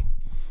activity,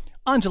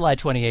 on July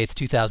 28th,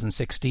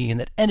 2016,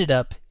 that ended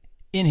up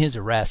in his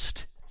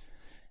arrest.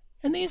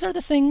 And these are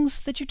the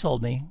things that you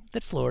told me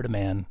that Florida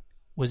Man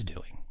was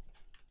doing.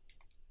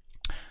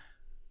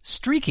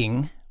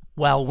 Streaking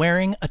while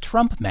wearing a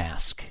Trump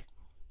mask.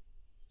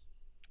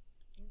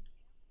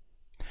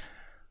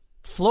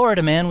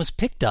 Florida Man was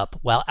picked up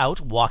while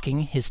out walking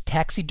his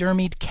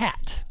taxidermied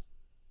cat.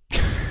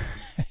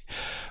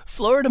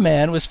 Florida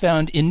Man was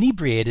found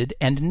inebriated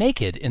and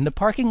naked in the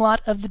parking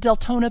lot of the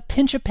Deltona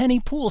Pinch-A-Penny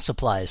pool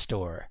supply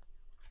store,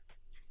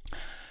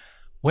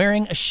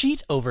 wearing a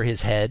sheet over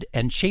his head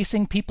and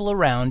chasing people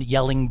around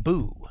yelling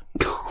boo.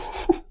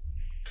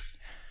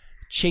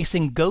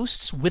 Chasing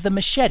ghosts with a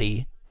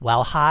machete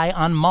while high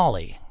on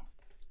Molly.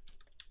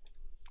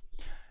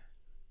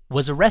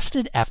 Was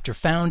arrested after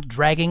found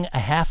dragging a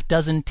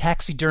half-dozen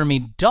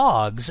taxidermied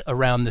dogs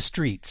around the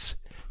streets.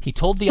 He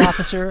told the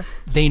officer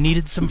they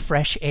needed some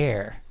fresh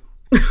air.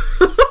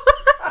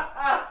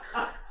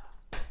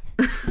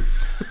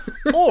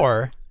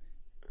 Or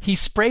he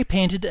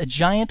spray-painted a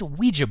giant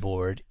Ouija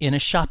board in a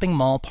shopping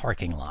mall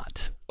parking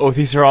lot. Oh,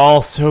 these are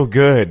all so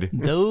good.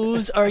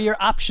 Those are your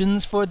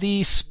options for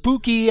the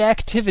spooky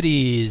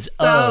activities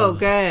So of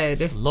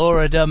good.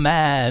 Florida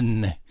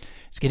Man.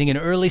 He's getting an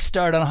early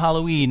start on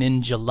Halloween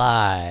in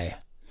July.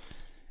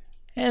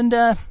 And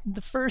the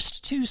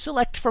first to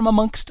select from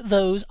amongst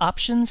those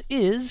options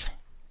is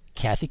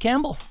Kathy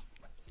Campbell.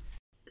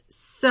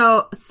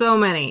 So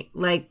many.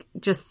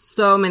 Just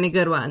so many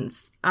good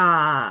ones.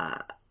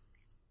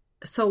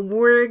 So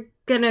we're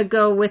gonna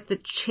go with the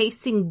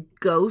chasing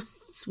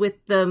ghosts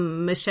with the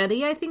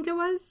machete, I think it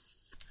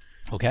was.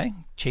 Okay.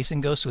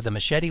 Chasing ghosts with a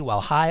machete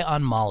while high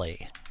on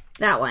Molly.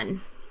 That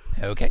one.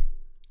 Okay.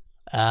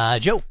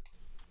 Joe.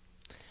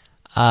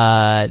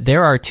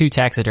 There are 2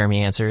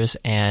 taxidermy answers,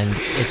 and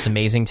it's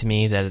amazing to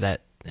me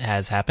that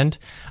has happened.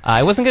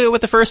 I wasn't going to go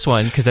with the first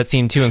one because that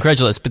seemed too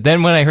incredulous, but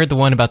then when I heard the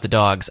one about the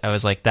dogs, I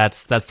was like,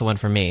 that's the one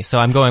for me. So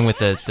I'm going with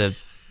the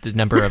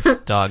number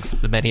of dogs,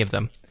 the many of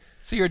them.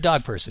 So you're a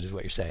dog person is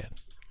what you're saying.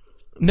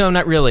 No,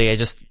 not really.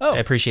 I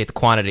appreciate the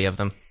quantity of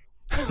them.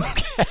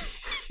 Okay.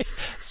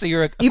 So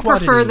you're You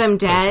prefer them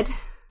dead?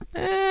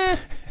 It's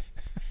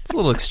a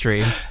little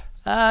extreme.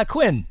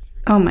 Quinn.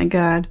 Oh my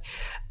god.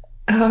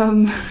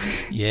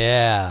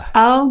 Yeah.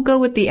 I'll go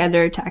with the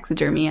other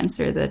taxidermy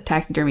answer, the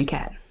taxidermy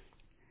cat.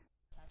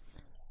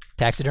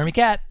 Taxidermy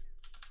cat.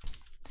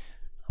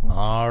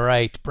 All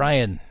right,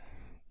 Brian.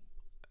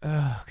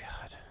 Oh,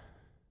 God.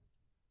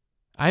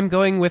 I'm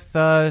going with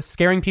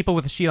scaring people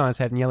with a sheet on his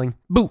head and yelling,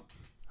 boo!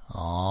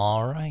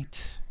 All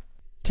right.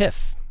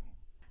 Tiff.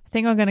 I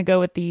think I'm going to go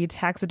with the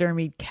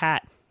taxidermied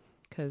cat,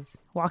 because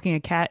walking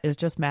a cat is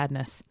just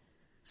madness.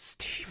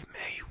 Steve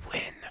may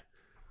win.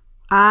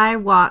 I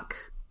walk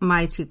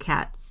my 2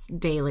 cats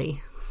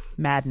daily.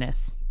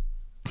 Madness.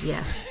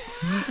 Yes.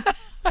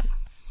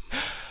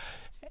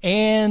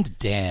 And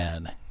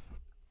Dan.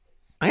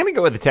 I'm going to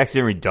go with the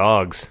taxidermy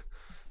dogs.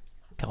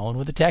 Going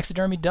with the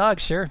taxidermy dog,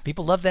 sure.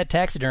 People love that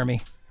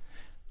taxidermy.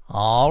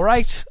 All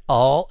right.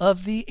 All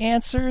of the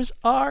answers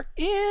are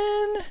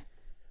in.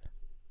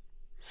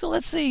 So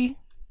let's see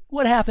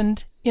what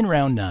happened in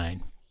round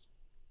 9.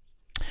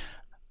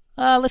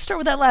 Let's start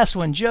with that last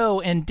one.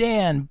 Joe and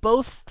Dan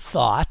both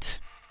thought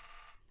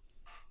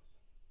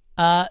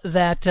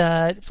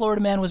that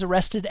Florida man was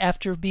arrested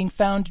after being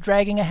found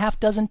dragging a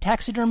half-dozen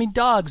taxidermied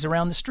dogs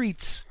around the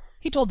streets.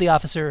 He told the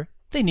officer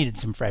they needed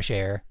some fresh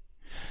air.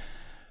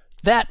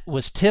 That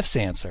was Tiff's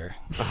answer.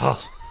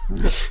 Oh.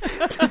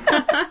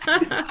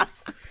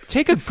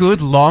 Take a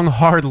good, long,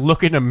 hard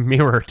look in a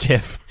mirror,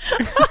 Tiff.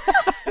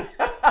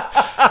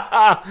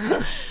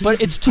 But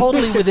it's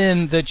totally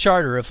within the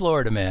charter of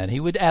Florida man.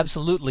 He would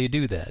absolutely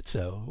do that.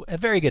 So, a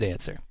very good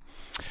answer.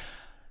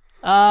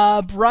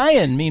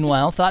 Brian,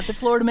 meanwhile, thought that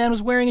Florida man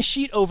was wearing a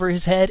sheet over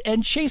his head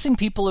and chasing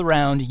people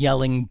around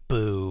yelling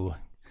boo.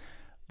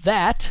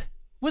 That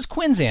was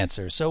Quinn's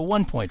answer, so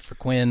 1 point for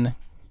Quinn.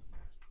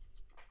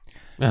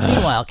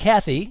 Meanwhile,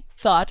 Kathy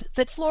thought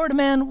that Florida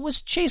man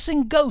was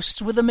chasing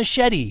ghosts with a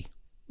machete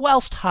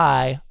whilst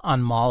high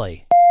on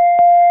Molly.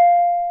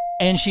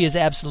 And she is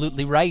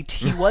absolutely right.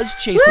 He was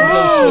chasing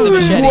ghosts with a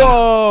machete.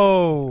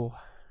 Whoa!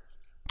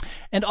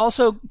 And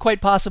also,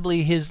 quite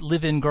possibly, his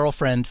live-in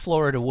girlfriend,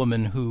 Florida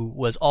woman, who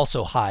was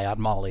also high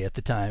on Molly at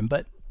the time.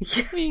 But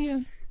we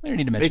don't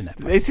need to mention that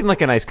part. They seem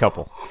like a nice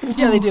couple.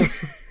 Yeah, they do.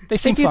 They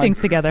seem do fun. things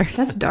together.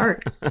 That's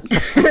dark.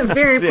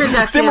 Very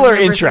productive. Similar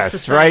members of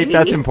interests, society. right?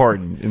 That's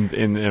important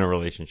in a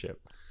relationship.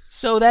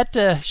 So that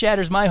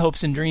shatters my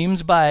hopes and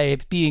dreams by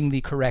being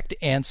the correct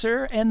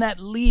answer, and that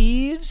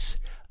leaves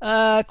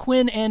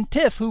Quinn and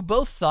Tiff, who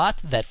both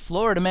thought that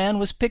Florida man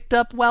was picked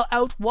up while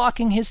out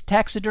walking his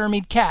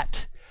taxidermied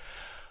cat,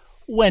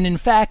 when in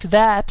fact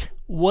that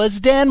was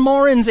Dan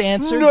Morin's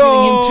answer, giving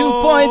him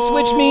 2 points,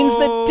 which means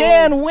that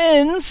Dan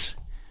wins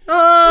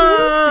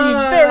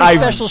the very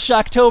special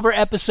Shocktober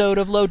episode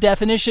of Low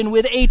Definition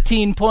with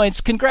 18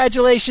 points.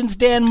 Congratulations,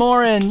 Dan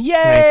Morin.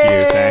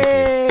 Yay! Thank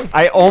you.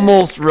 I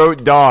almost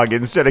wrote dog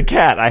instead of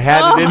cat. I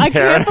had it in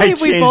there, and I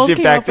changed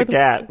it back to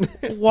cat.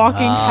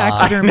 Walking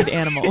taxidermied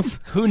animals.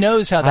 Who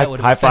knows how that would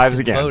have high fives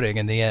affected again. voting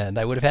in the end.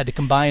 I would have had to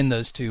combine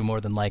those two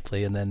more than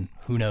likely, and then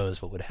who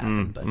knows what would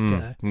happen. But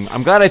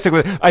I'm glad I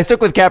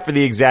stuck with cat for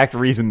the exact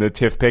reason that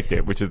Tiff picked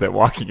it, which is that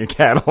walking a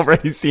cat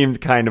already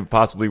seemed kind of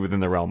possibly within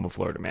the realm of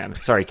Florida man.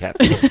 Sorry, cat.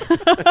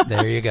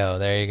 There you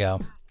go.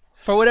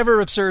 For whatever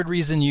absurd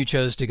reason you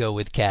chose to go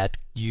with cat,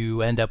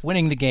 you end up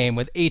winning the game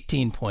with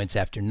 18 points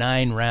after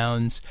 9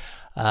 rounds.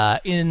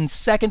 In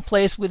second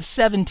place with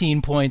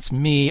 17 points,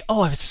 me.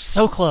 Oh, I was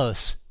so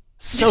close.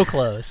 So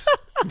close.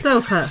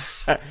 So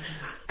close.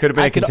 Could have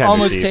been I a could contender.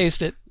 almost Steve.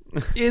 taste it.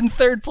 In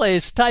third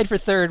place, tied for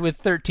third with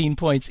 13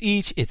 points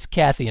each, it's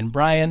Kathy and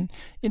Brian.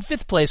 In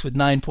fifth place with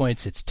 9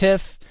 points, it's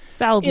Tiff.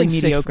 Solidly In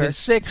sixth mediocre. with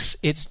 6,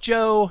 it's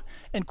Joe.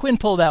 And Quinn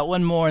pulled out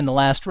one more in the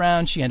last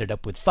round. She ended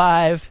up with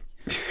 5.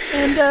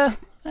 And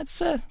that's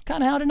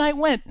kind of how tonight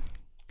went.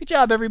 Good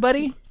job,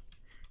 everybody.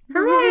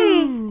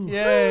 Hooray!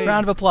 Yay!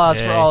 Round of applause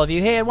Yay. for all of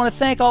you. Hey, I want to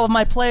thank all of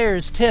my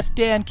players, Tiff,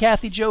 Dan,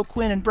 Kathy, Joe,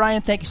 Quinn, and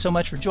Brian. Thank you so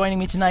much for joining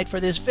me tonight for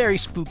this very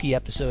spooky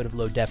episode of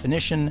Low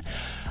Definition.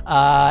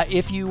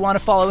 If you want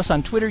to follow us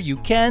on Twitter, you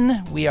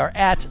can. We are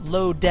at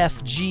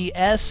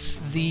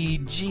LowDefGS. The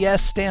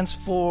GS stands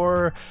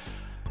for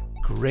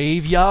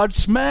Graveyard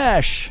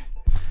Smash.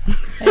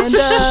 And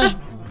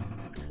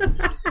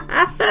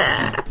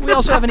we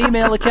also have an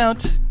email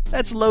account.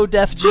 That's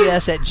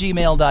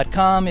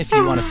lowdefgs@gmail.com. If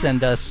you want to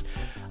send us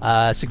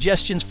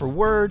suggestions for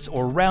words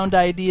or round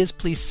ideas,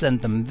 please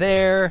send them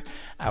there.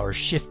 Our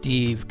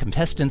shifty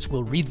contestants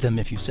will read them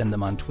if you send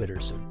them on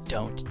Twitter, so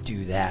don't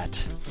do that.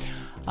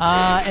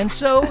 And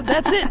so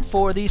that's it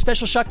for the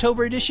special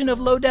Shocktober edition of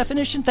Low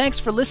Definition. Thanks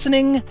for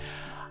listening.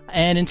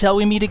 And until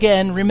we meet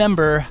again,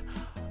 remember,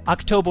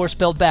 October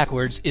spelled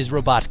backwards is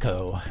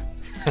Robotko.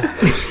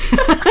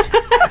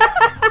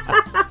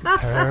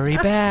 Hurry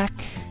back.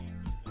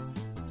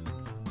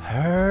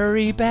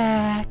 Hurry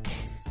back.